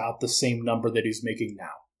for about the same number that he's making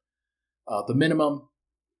now. The minimum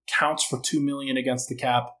counts for $2 million against the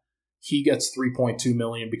cap. He gets $3.2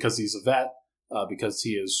 million because he's a vet, because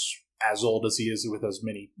he is as old as he is with as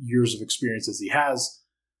many years of experience as he has.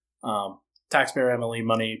 Taxpayer MLE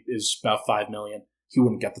money is about $5 million. He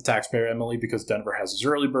wouldn't get the taxpayer MLE because Denver has his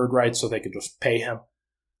early bird rights, so they could just pay him.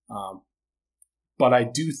 But I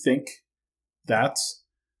do think that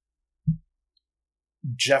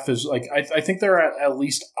Jeff is like, I think there are at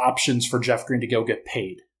least options for Jeff Green to go get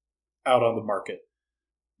paid out on the market.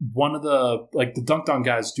 One of the Dunked On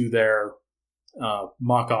guys do their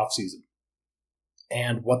mock off season.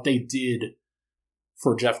 And what they did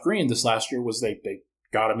for Jeff Green this last year was they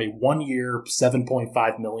got him a 1-year,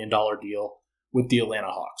 $7.5 million deal with the Atlanta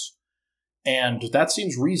Hawks. And that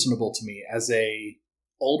seems reasonable to me as a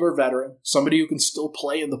older veteran, somebody who can still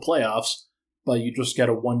play in the playoffs, but you just get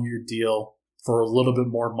a 1-year deal for a little bit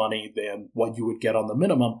more money than what you would get on the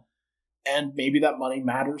minimum. And maybe that money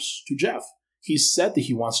matters to Jeff. He's said that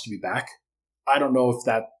he wants to be back. I don't know if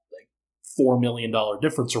that $4 million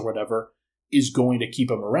difference or whatever is going to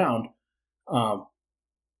keep him around.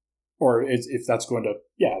 Or if that's going to,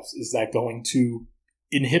 is that going to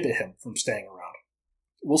inhibit him from staying around?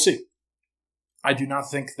 We'll see. I do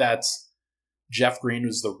not think that Jeff Green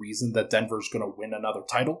is the reason that Denver is going to win another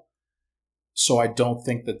title. So I don't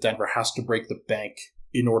think that Denver has to break the bank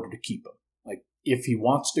in order to keep him. Like, if he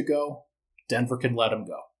wants to go, Denver can let him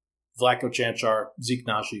go. Vlatko Cancar, Zeke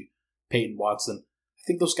Naji, Peyton Watson. I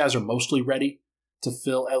think those guys are mostly ready to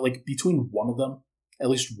fill, between one of them, at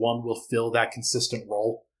least one will fill that consistent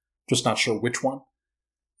role. Just not sure which one.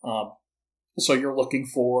 So you're looking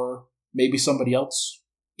for maybe somebody else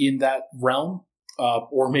in that realm,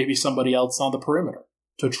 or maybe somebody else on the perimeter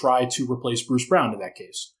to try to replace Bruce Brown in that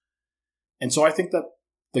case. And so I think that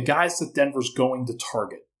the guys that Denver's going to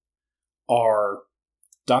target are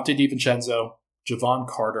Donte DiVincenzo, Javon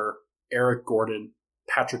Carter, Eric Gordon,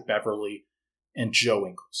 Patrick Beverley, and Joe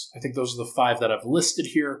Ingles. I think those are the 5 that I've listed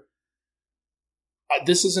here.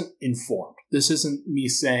 This isn't informed. This isn't me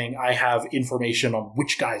saying I have information on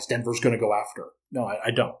which guys Denver's going to go after. No, I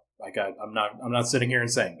don't. I'm not sitting here and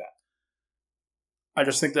saying that. I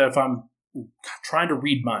just think that if I'm trying to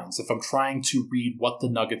read minds, if I'm trying to read what the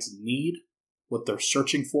Nuggets need, what they're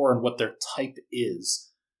searching for, and what their type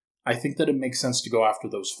is, I think that it makes sense to go after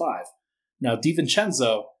those 5. Now,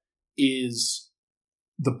 DiVincenzo is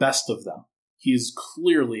the best of them. He is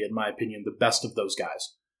clearly, in my opinion, the best of those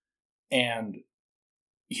guys. And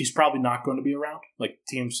he's probably not going to be around.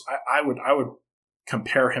 Teams, I would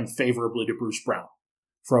compare him favorably to Bruce Brown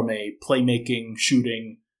from a playmaking,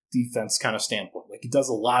 shooting, defense kind of standpoint. He does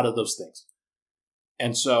a lot of those things.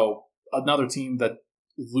 And so another team that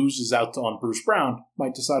loses out on Bruce Brown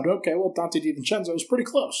might decide, okay, well, Donte DiVincenzo is pretty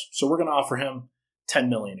close, so we're going to offer him $10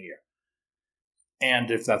 million a year.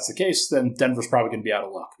 And if that's the case, then Denver's probably going to be out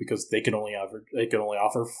of luck because they can only offer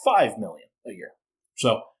 $5 million a year.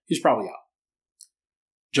 So he's probably out.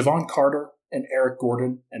 Javon Carter and Eric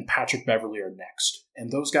Gordon and Patrick Beverley are next.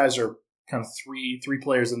 And those guys are kind of three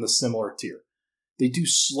players in the similar tier. They do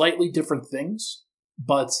slightly different things,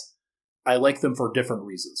 but I like them for different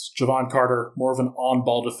reasons. Javon Carter, more of an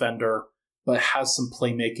on-ball defender, but has some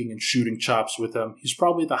playmaking and shooting chops with him. He's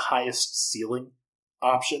probably the highest ceiling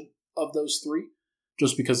option of those 3,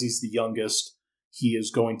 just because he's the youngest. He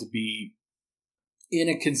is going to be in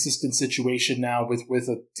a consistent situation now with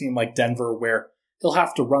a team like Denver where he'll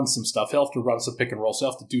have to run some stuff. He'll have to run some pick and roll. So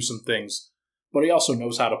he'll have to do some things. But he also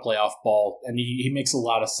knows how to play off ball. And he makes a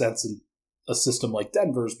lot of sense in a system like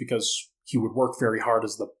Denver's because he would work very hard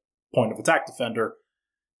as the point of attack defender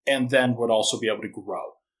and then would also be able to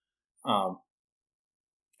grow.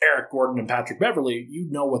 Eric Gordon and Patrick Beverley, you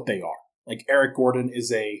know what they are. Eric Gordon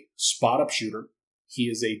is a spot-up shooter. He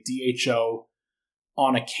is a DHO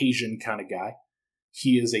on occasion kind of guy.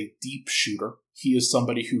 He is a deep shooter. He is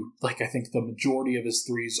somebody who, I think the majority of his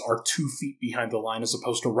threes are 2 feet behind the line as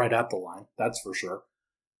opposed to right at the line. That's for sure.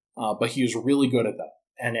 But he is really good at that.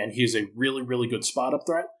 And he is a really, really good spot-up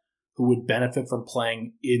threat who would benefit from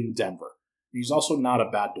playing in Denver. He's also not a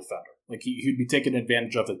bad defender. He'd be taken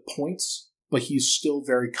advantage of at points, but he's still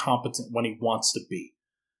very competent when he wants to be.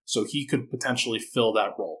 So he could potentially fill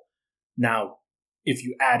that role. Now, if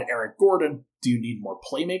you add Eric Gordon, do you need more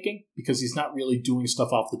playmaking? Because he's not really doing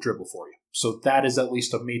stuff off the dribble for you. So that is at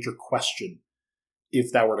least a major question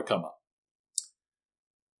if that were to come up.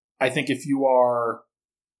 I think if you are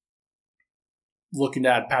looking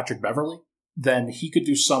at Patrick Beverley, then he could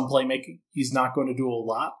do some playmaking. He's not going to do a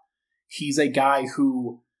lot. He's a guy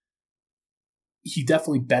who he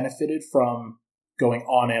definitely benefited from going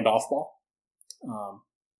on and off ball.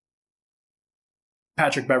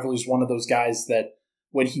 Patrick Beverley is one of those guys that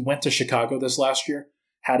when he went to Chicago this last year,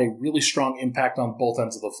 had a really strong impact on both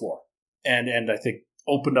ends of the floor. And I think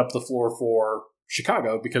opened up the floor for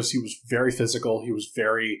Chicago because he was very physical. He was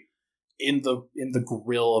very in the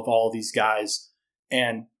grill of all of these guys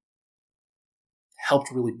and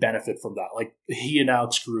helped really benefit from that. Like, he and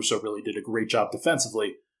Alex Caruso really did a great job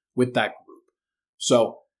defensively with that group.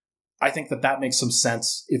 So I think that makes some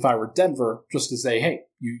sense if I were Denver, just to say, hey,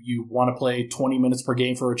 you want to play 20 minutes per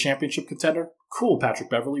game for a championship contender? Cool,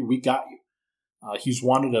 Patrick Beverley, we got you. He's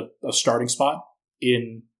wanted a starting spot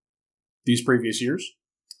in these previous years,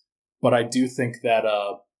 but I do think that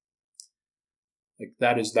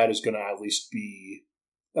that is going to at least be,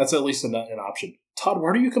 that's at least an option. Todd,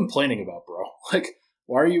 what are you complaining about, bro? Like,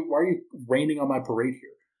 why are you raining on my parade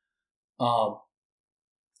here? Yeah.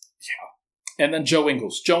 And then Joe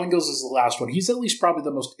Ingles. Joe Ingles is the last one. He's at least probably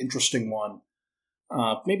the most interesting one.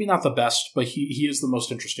 Maybe not the best, but he is the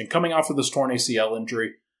most interesting. Coming off of this torn ACL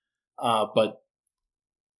injury, but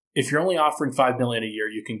if you're only offering $5 million a year,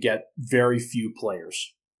 you can get very few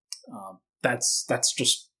players. That's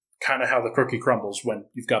just kind of how the cookie crumbles when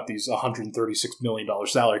you've got these $136 million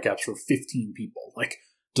salary caps for 15 people. Like,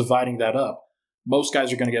 dividing that up, most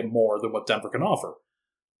guys are going to get more than what Denver can offer.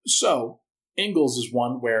 So Ingles is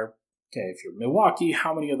one where, okay, if you're Milwaukee,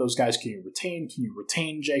 how many of those guys can you retain? Can you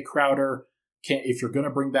retain Jay Crowder? If you're going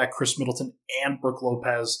to bring back Khris Middleton and Brook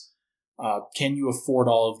Lopez, can you afford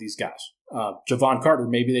all of these guys? Javon Carter,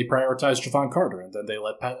 maybe they prioritize Javon Carter and then they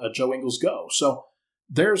let Joe Ingles go. So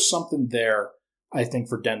there's something there, I think,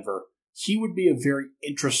 for Denver. He would be a very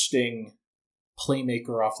interesting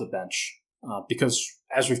playmaker off the bench because,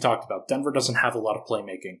 as we've talked about, Denver doesn't have a lot of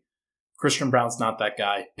playmaking. Christian Brown's not that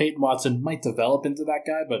guy. Peyton Watson might develop into that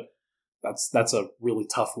guy, but that's a really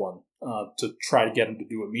tough one to try to get him to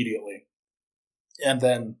do immediately. And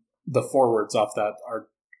then the forwards off that are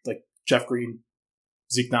like Jeff Green,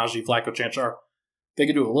 Zeke Naji, Vlatko Cancar. They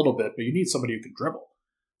can do a little bit, but you need somebody who can dribble.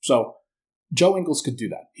 So Joe Ingles could do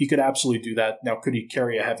that. He could absolutely do that. Now, could he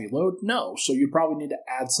carry a heavy load? No. So you'd probably need to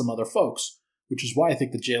add some other folks, which is why I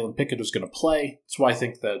think that Jalen Pickett is going to play. It's why I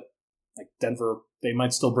think that, like, Denver, they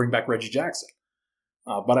might still bring back Reggie Jackson.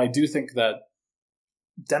 But I do think that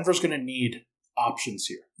Denver's going to need options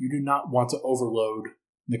here. You do not want to overload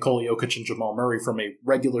Nikola Jokic and Jamal Murray from a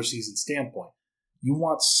regular season standpoint. You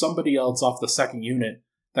want somebody else off the second unit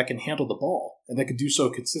that can handle the ball and that can do so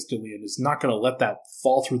consistently and is not going to let that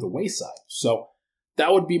fall through the wayside. So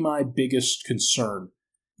that would be my biggest concern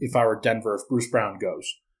if I were Denver, if Bruce Brown goes.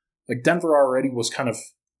 Like, Denver already was kind of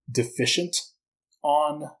deficient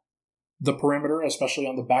on the perimeter, especially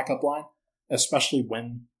on the backup line, especially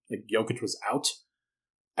when, like, Jokic was out.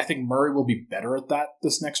 I think Murray will be better at that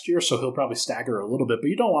this next year, so he'll probably stagger a little bit, but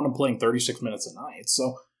you don't want him playing 36 minutes a night.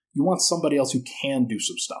 So you want somebody else who can do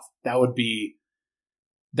some stuff. That would be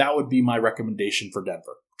my recommendation for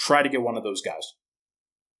Denver. Try to get one of those guys.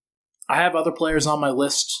 I have other players on my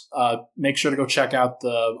list. Make sure to go check out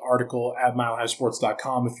the article at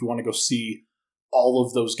milehighsports.com if you want to go see all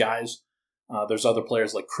of those guys. There's other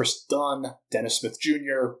players like Chris Dunn, Dennis Smith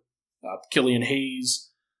Jr., Killian Hayes,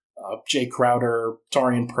 Jay Crowder,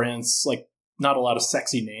 Taurean Prince. Like, not a lot of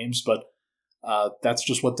sexy names, but that's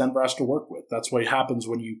just what Denver has to work with. That's what happens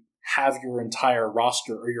when you have your entire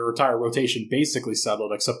roster or your entire rotation basically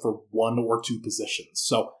settled except for one or two positions.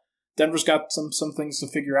 So Denver's got some things to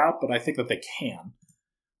figure out, but I think that they can.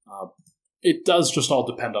 It does just all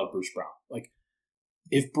depend on Bruce Brown. Like,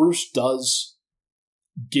 if Bruce does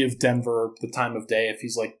give Denver the time of day, if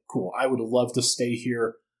he's like, cool, I would love to stay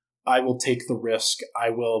here, I will take the risk,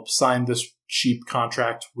 I will sign this cheap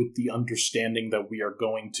contract with the understanding that we are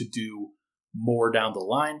going to do more down the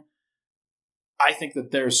line, I think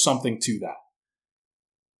that there's something to that.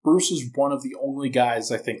 Bruce is one of the only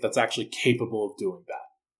guys I think that's actually capable of doing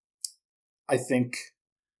that. I think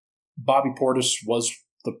Bobby Portis was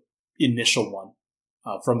the initial one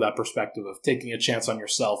from that perspective of taking a chance on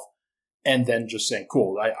yourself and then just saying,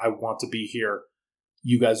 cool, I want to be here.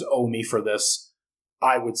 You guys owe me for this.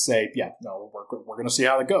 I would say, yeah, no, we're going to see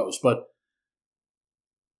how that goes. But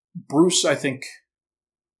Bruce, I think,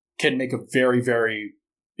 can make a very, very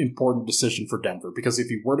important decision for Denver, because if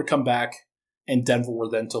he were to come back and Denver were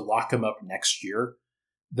then to lock him up next year,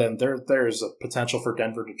 then there's a potential for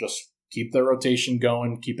Denver to just keep their rotation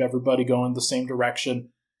going, keep everybody going the same direction.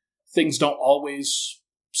 Things don't always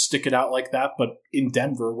stick it out like that, but in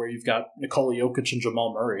Denver, where you've got Nikola Jokic and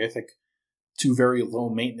Jamal Murray, I think two very low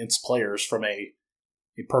maintenance players from a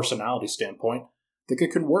personality standpoint, I think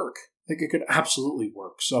it could work. I think it could absolutely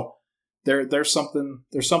work. So there's something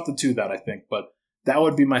to that, I think. But that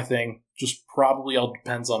would be my thing. Just probably all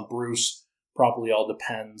depends on Bruce. Probably all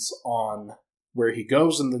depends on where he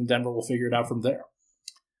goes, and then Denver will figure it out from there.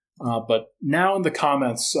 But now in the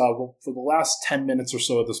comments, for the last 10 minutes or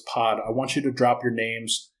so of this pod, I want you to drop your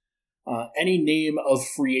names. Any name of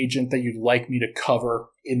free agent that you'd like me to cover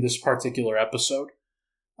in this particular episode,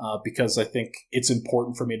 because I think it's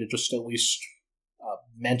important for me to just at least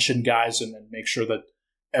mention guys and make sure that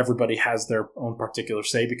everybody has their own particular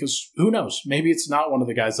say, because who knows? Maybe it's not one of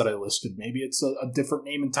the guys that I listed. Maybe it's a different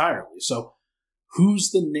name entirely. So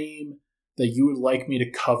who's the name that you would like me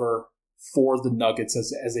to cover for the Nuggets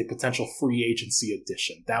as a potential free agency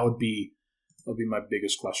addition? That would be my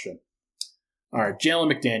biggest question. All right,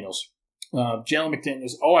 Jalen McDaniels. Jalen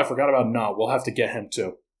McDaniels. Oh, I forgot about No. We'll have to get him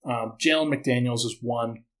too. Jalen McDaniels is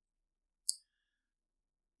one.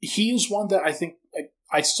 He is one that I think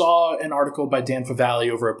I saw an article by Dan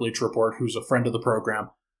Favale over at Bleacher Report, who's a friend of the program,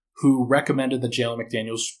 who recommended that Jalen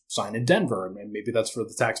McDaniels sign in Denver, and maybe that's for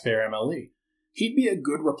the taxpayer MLE. He'd be a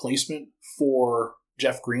good replacement for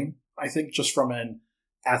Jeff Green, I think, just from an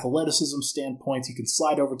athleticism standpoint. He can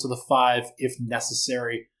slide over to the 5 if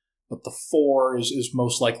necessary, but the 4 is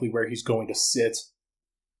most likely where he's going to sit.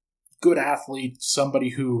 Good athlete, somebody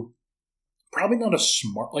who probably not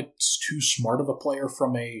too smart of a player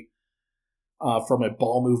from a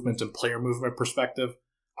ball movement and player movement perspective.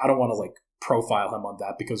 I don't want to profile him on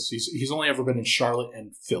that because he's only ever been in Charlotte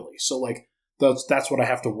and Philly. So that's what I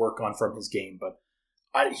have to work on from his game. But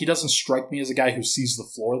he doesn't strike me as a guy who sees the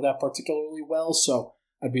floor that particularly well. So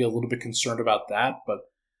I'd be a little bit concerned about that. But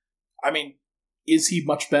I mean, is he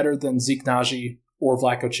much better than Zeke Naji or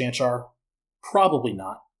Vlatko Cancar? Probably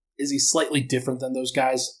not. Is he slightly different than those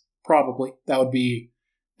guys? Probably. That would be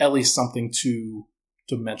at least something to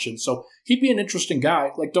mention. So he'd be an interesting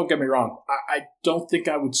guy. Don't get me wrong. I don't think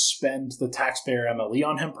I would spend the taxpayer MLE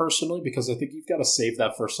on him personally, because I think you've got to save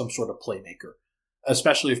that for some sort of playmaker,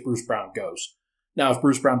 especially if Bruce Brown goes. Now, if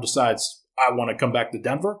Bruce Brown decides, I want to come back to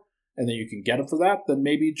Denver, and then you can get him for that, then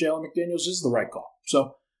maybe Jalen McDaniels is the right call.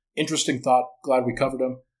 So, interesting thought. Glad we covered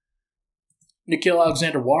him. Nickeil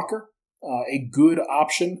Alexander-Walker, a good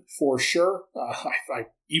option for sure. I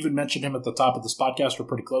even mentioned him at the top of this podcast, or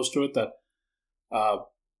pretty close to it, that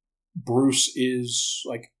Bruce is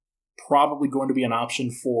probably going to be an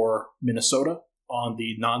option for Minnesota on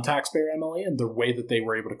the non-taxpayer MLE, and the way that they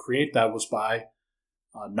were able to create that was by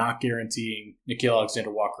not guaranteeing Nickeil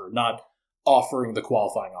Alexander-Walker, not offering the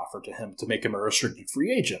qualifying offer to him to make him a restricted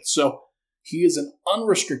free agent. So he is an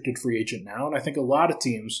unrestricted free agent now, and I think a lot of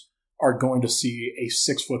teams are going to see a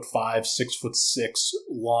 6'5", 6'6"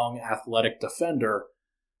 long athletic defender,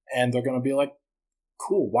 and they're going to be like,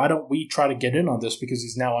 cool, why don't we try to get in on this because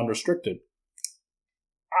he's now unrestricted?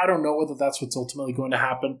 I don't know whether that's what's ultimately going to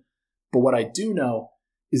happen, but what I do know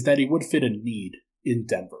is that he would fit a need in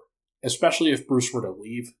Denver, especially if Bruce were to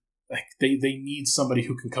leave. They need somebody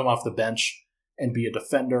who can come off the bench and be a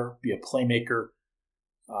defender, be a playmaker,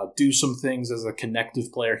 do some things as a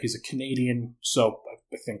connective player. He's a Canadian, so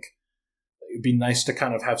I think it'd be nice to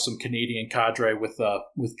kind of have some Canadian cadre with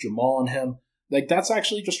Jamal and him. That's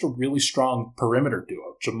actually just a really strong perimeter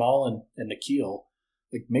duo. Jamal and Nickeil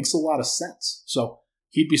makes a lot of sense. So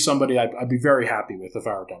he'd be somebody I'd be very happy with if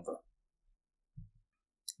I were Denver.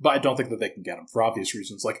 But I don't think that they can get him for obvious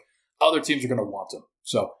reasons. Other teams are going to want him.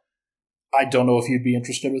 So I don't know if he'd be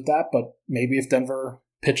interested with that, but maybe if Denver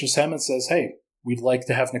pitches him and says, hey, we'd like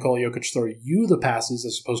to have Nikola Jokic throw you the passes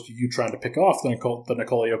as opposed to you trying to pick off the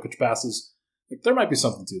Nikola Jokic passes, there might be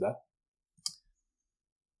something to that.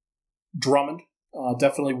 Drummond,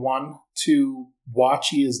 definitely one to watch.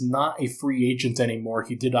 He is not a free agent anymore.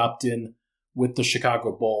 He did opt in with the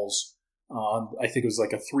Chicago Bulls. I think it was a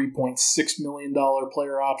 $3.6 million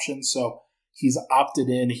player option. So he's opted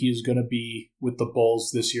in. He's going to be with the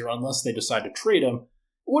Bulls this year unless they decide to trade him.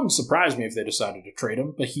 It wouldn't surprise me if they decided to trade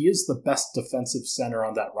him, but he is the best defensive center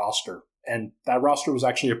on that roster. And that roster was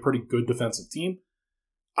actually a pretty good defensive team.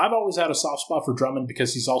 I've always had a soft spot for Drummond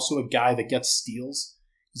because he's also a guy that gets steals.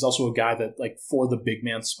 He's also a guy that, for the big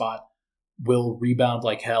man spot, will rebound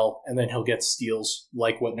like hell, and then he'll get steals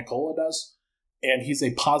like what Nikola does. And he's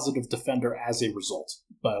a positive defender as a result.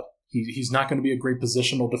 But he's not going to be a great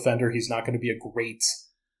positional defender. He's not going to be a great...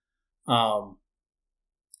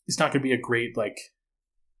 he's not going to be a great,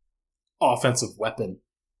 offensive weapon.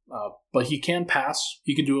 But he can pass.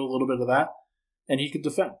 He can do a little bit of that. And he can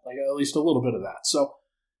defend, at least a little bit of that. So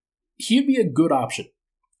he'd be a good option.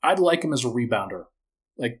 I'd like him as a rebounder.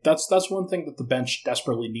 Like, that's one thing that the bench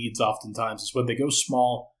desperately needs oftentimes is when they go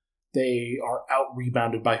small, they are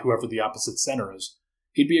out-rebounded by whoever the opposite center is.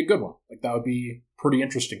 He'd be a good one. Like, that would be pretty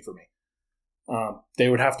interesting for me. They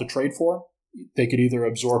would have to trade for him. They could either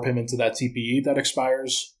absorb him into that TPE that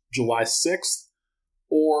expires July 6th,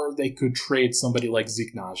 or they could trade somebody like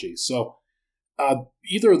Zeke Naji. So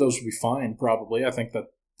either of those would be fine, probably. I think that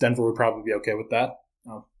Denver would probably be okay with that.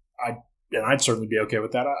 I'd certainly be okay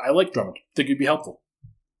with that. I like Drummond. I think he'd be helpful.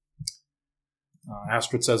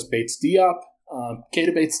 Astrid says Bates Diop.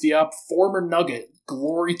 Keita Bates Diop, former Nugget.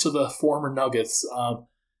 Glory to the former Nuggets.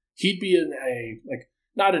 He'd be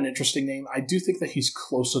not an interesting name. I do think that he's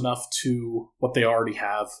close enough to what they already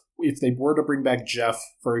have. If they were to bring back Jeff,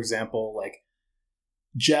 for example, like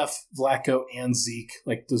Jeff, Vlatko, and Zeke,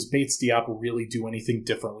 like, does Bates Diop really do anything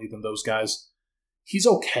differently than those guys? He's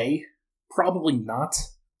okay. Probably not.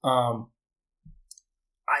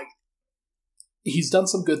 He's done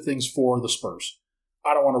some good things for the Spurs.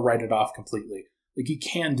 I don't want to write it off completely. Like, he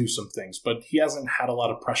can do some things, but he hasn't had a lot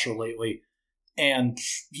of pressure lately. And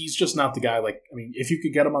he's just not the guy. Like, I mean, if you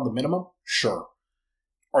could get him on the minimum, sure.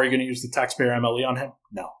 Are you going to use the taxpayer MLE on him?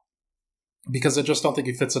 No. Because I just don't think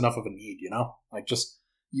he fits enough of a need, you know? Like, just,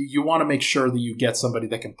 you want to make sure that you get somebody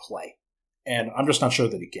that can play. And I'm just not sure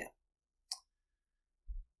that he can.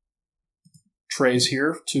 Trey's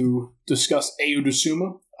here to discuss Ayo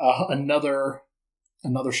Dosunmu,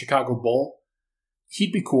 another Chicago Bull.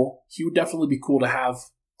 He'd be cool. He would definitely be cool to have.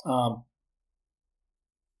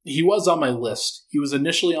 He was on my list. He was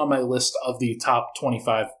initially on my list of the top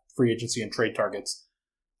 25 free agency and trade targets.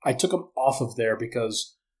 I took him off of there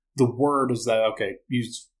because the word is that, okay,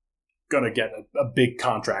 he's going to get a big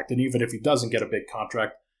contract. And even if he doesn't get a big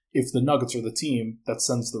contract, if the Nuggets are the team that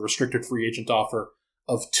sends the restricted free agent offer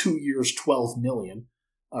of 2 years, $12 million,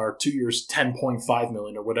 or 2 years, $10.5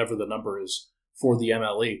 million, or whatever the number is for the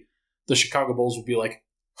MLE, the Chicago Bulls would be like,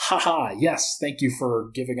 haha, yes, thank you for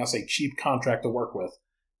giving us a cheap contract to work with.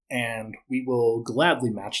 And we will gladly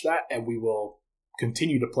match that, and we will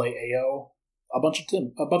continue to play AO a bunch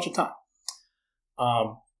of time.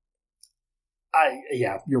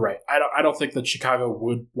 Yeah, you're right. I don't think that Chicago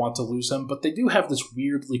would want to lose him, but they do have this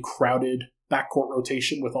weirdly crowded backcourt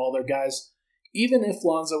rotation with all their guys. Even if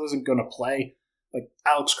Lonzo isn't going to play, like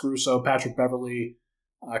Alex Caruso, Patrick Beverley,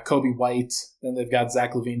 Kobe White, then they've got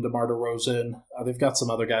Zach LaVine, DeMar DeRozan. They've got some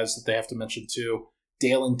other guys that they have to mention too.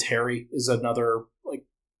 Dalen Terry is another like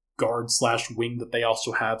guard/wing that they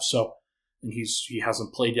also have. So, and he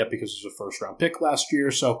hasn't played yet because he was a first-round pick last year.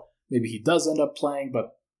 So maybe he does end up playing,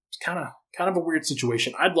 but it's kind of a weird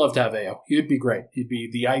situation. I'd love to have Ayo. He would be great. He'd be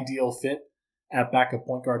the ideal fit at backup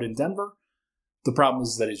point guard in Denver. The problem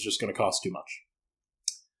is that he's just going to cost too much.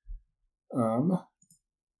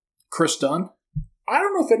 Khris Dunn. I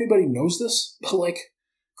don't know if anybody knows this, but like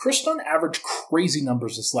Khris Dunn averaged crazy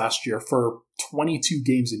numbers this last year for 22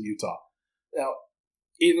 games in Utah. Now,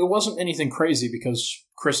 it wasn't anything crazy because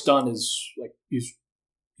Khris Dunn is like he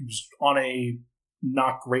was on a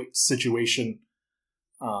not great situation,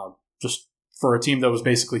 just for a team that was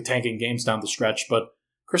basically tanking games down the stretch. But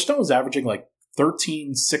Khris Dunn was averaging like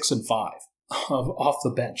 13, 6, and 5 off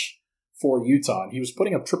the bench for Utah, and he was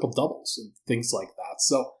putting up triple doubles and things like that.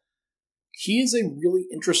 So he is a really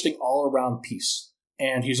interesting all-around piece,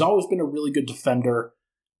 and he's always been a really good defender.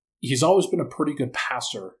 He's always been a pretty good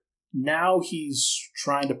passer. Now he's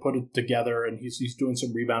trying to put it together, and he's doing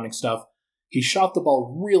some rebounding stuff. He shot the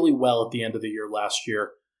ball really well at the end of the year last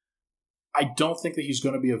year. I don't think that he's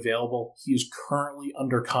going to be available. He is currently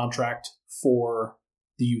under contract for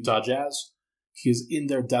the Utah Jazz. He is in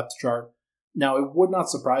their depth chart. Now, it would not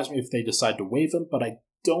surprise me if they decide to waive him, but I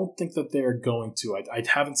don't think that they're going to. I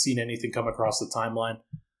haven't seen anything come across the timeline.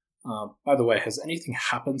 By the way, has anything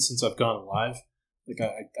happened since I've gone live? Like,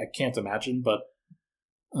 I can't imagine, but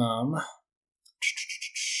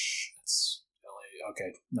it's LA.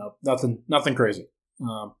 Okay, no, nothing crazy.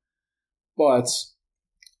 But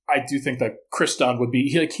I do think that Khris Dunn would be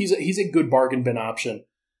he's a good bargain bin option,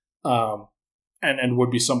 and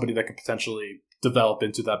would be somebody that could potentially develop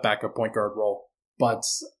into that backup point guard role. But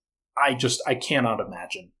I cannot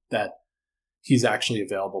imagine that he's actually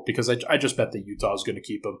available because I just bet that Utah is going to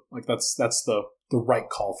keep him. Like that's the right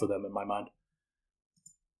call for them in my mind.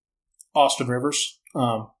 Austin Rivers.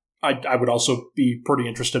 I would also be pretty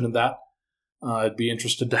interested in that. I'd be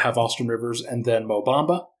interested to have Austin Rivers and then Mo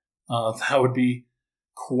Bamba. That would be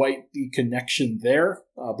quite the connection there.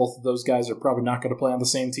 Both of those guys are probably not going to play on the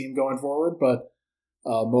same team going forward, but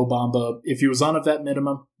Mo Bamba, if he was on a vet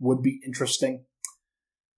minimum, would be interesting.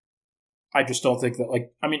 I just don't think that,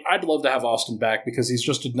 I'd love to have Austin back because he's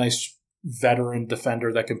just a nice veteran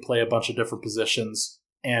defender that can play a bunch of different positions.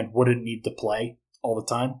 and wouldn't need to play all the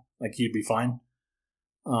time. Like, he'd be fine.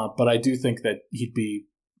 But I do think that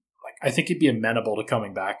I think he'd be amenable to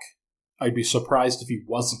coming back. I'd be surprised if he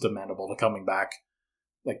wasn't amenable to coming back.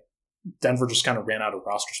 Like, Denver just kind of ran out of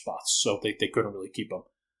roster spots, so they couldn't really keep him.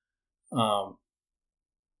 That'll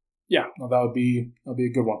be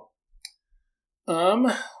a good one.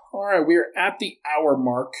 All right, we're at the hour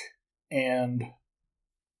mark, and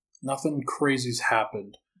nothing crazy's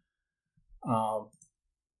happened.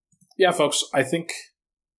 Folks, I think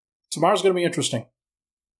tomorrow's going to be interesting.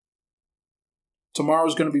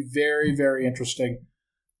 Tomorrow's going to be very, very interesting.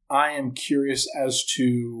 I am curious as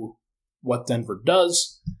to what Denver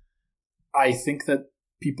does. I think that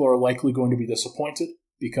people are likely going to be disappointed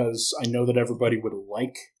because I know that everybody would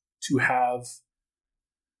like to have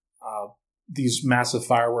these massive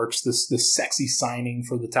fireworks, this sexy signing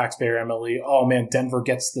for the taxpayer MLE. Oh man, Denver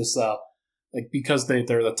gets this, because they're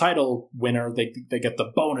the title winner, they get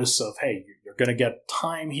the bonus of, hey, you're going to get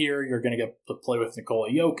time here, you're going to get to play with Nikola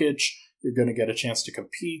Jokic, you're going to get a chance to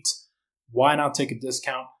compete. Why not take a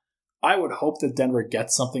discount? I would hope that Denver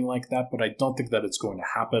gets something like that, but I don't think that it's going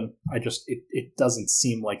to happen. It doesn't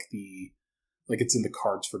seem like it's in the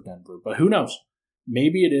cards for Denver. But who knows?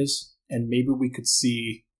 Maybe it is, and maybe we could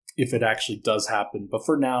see if it actually does happen. But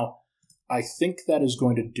for now, I think that is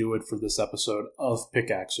going to do it for this episode of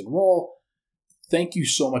Pickaxe and Roll. Thank you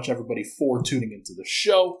so much, everybody, for tuning into the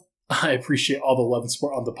show. I appreciate all the love and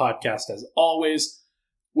support on the podcast, as always.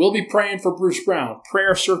 We'll be praying for Bruce Brown.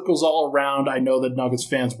 Prayer circles all around. I know that Nuggets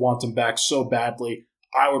fans want him back so badly.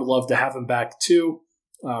 I would love to have him back too.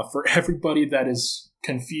 For everybody that is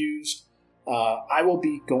confused, I will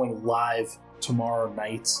be going live tomorrow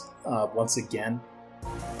night once again,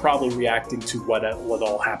 probably reacting to what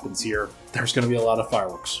all happens here. There's going to be a lot of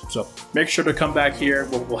fireworks. So make sure to come back here.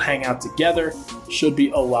 We'll hang out together. Should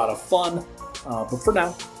be a lot of fun. But for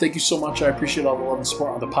now, thank you so much. I appreciate all the love and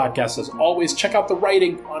support on the podcast as always. Check out the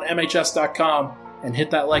writing on MHS.com and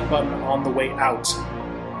hit that like button on the way out.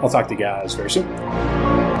 I'll talk to you guys very soon.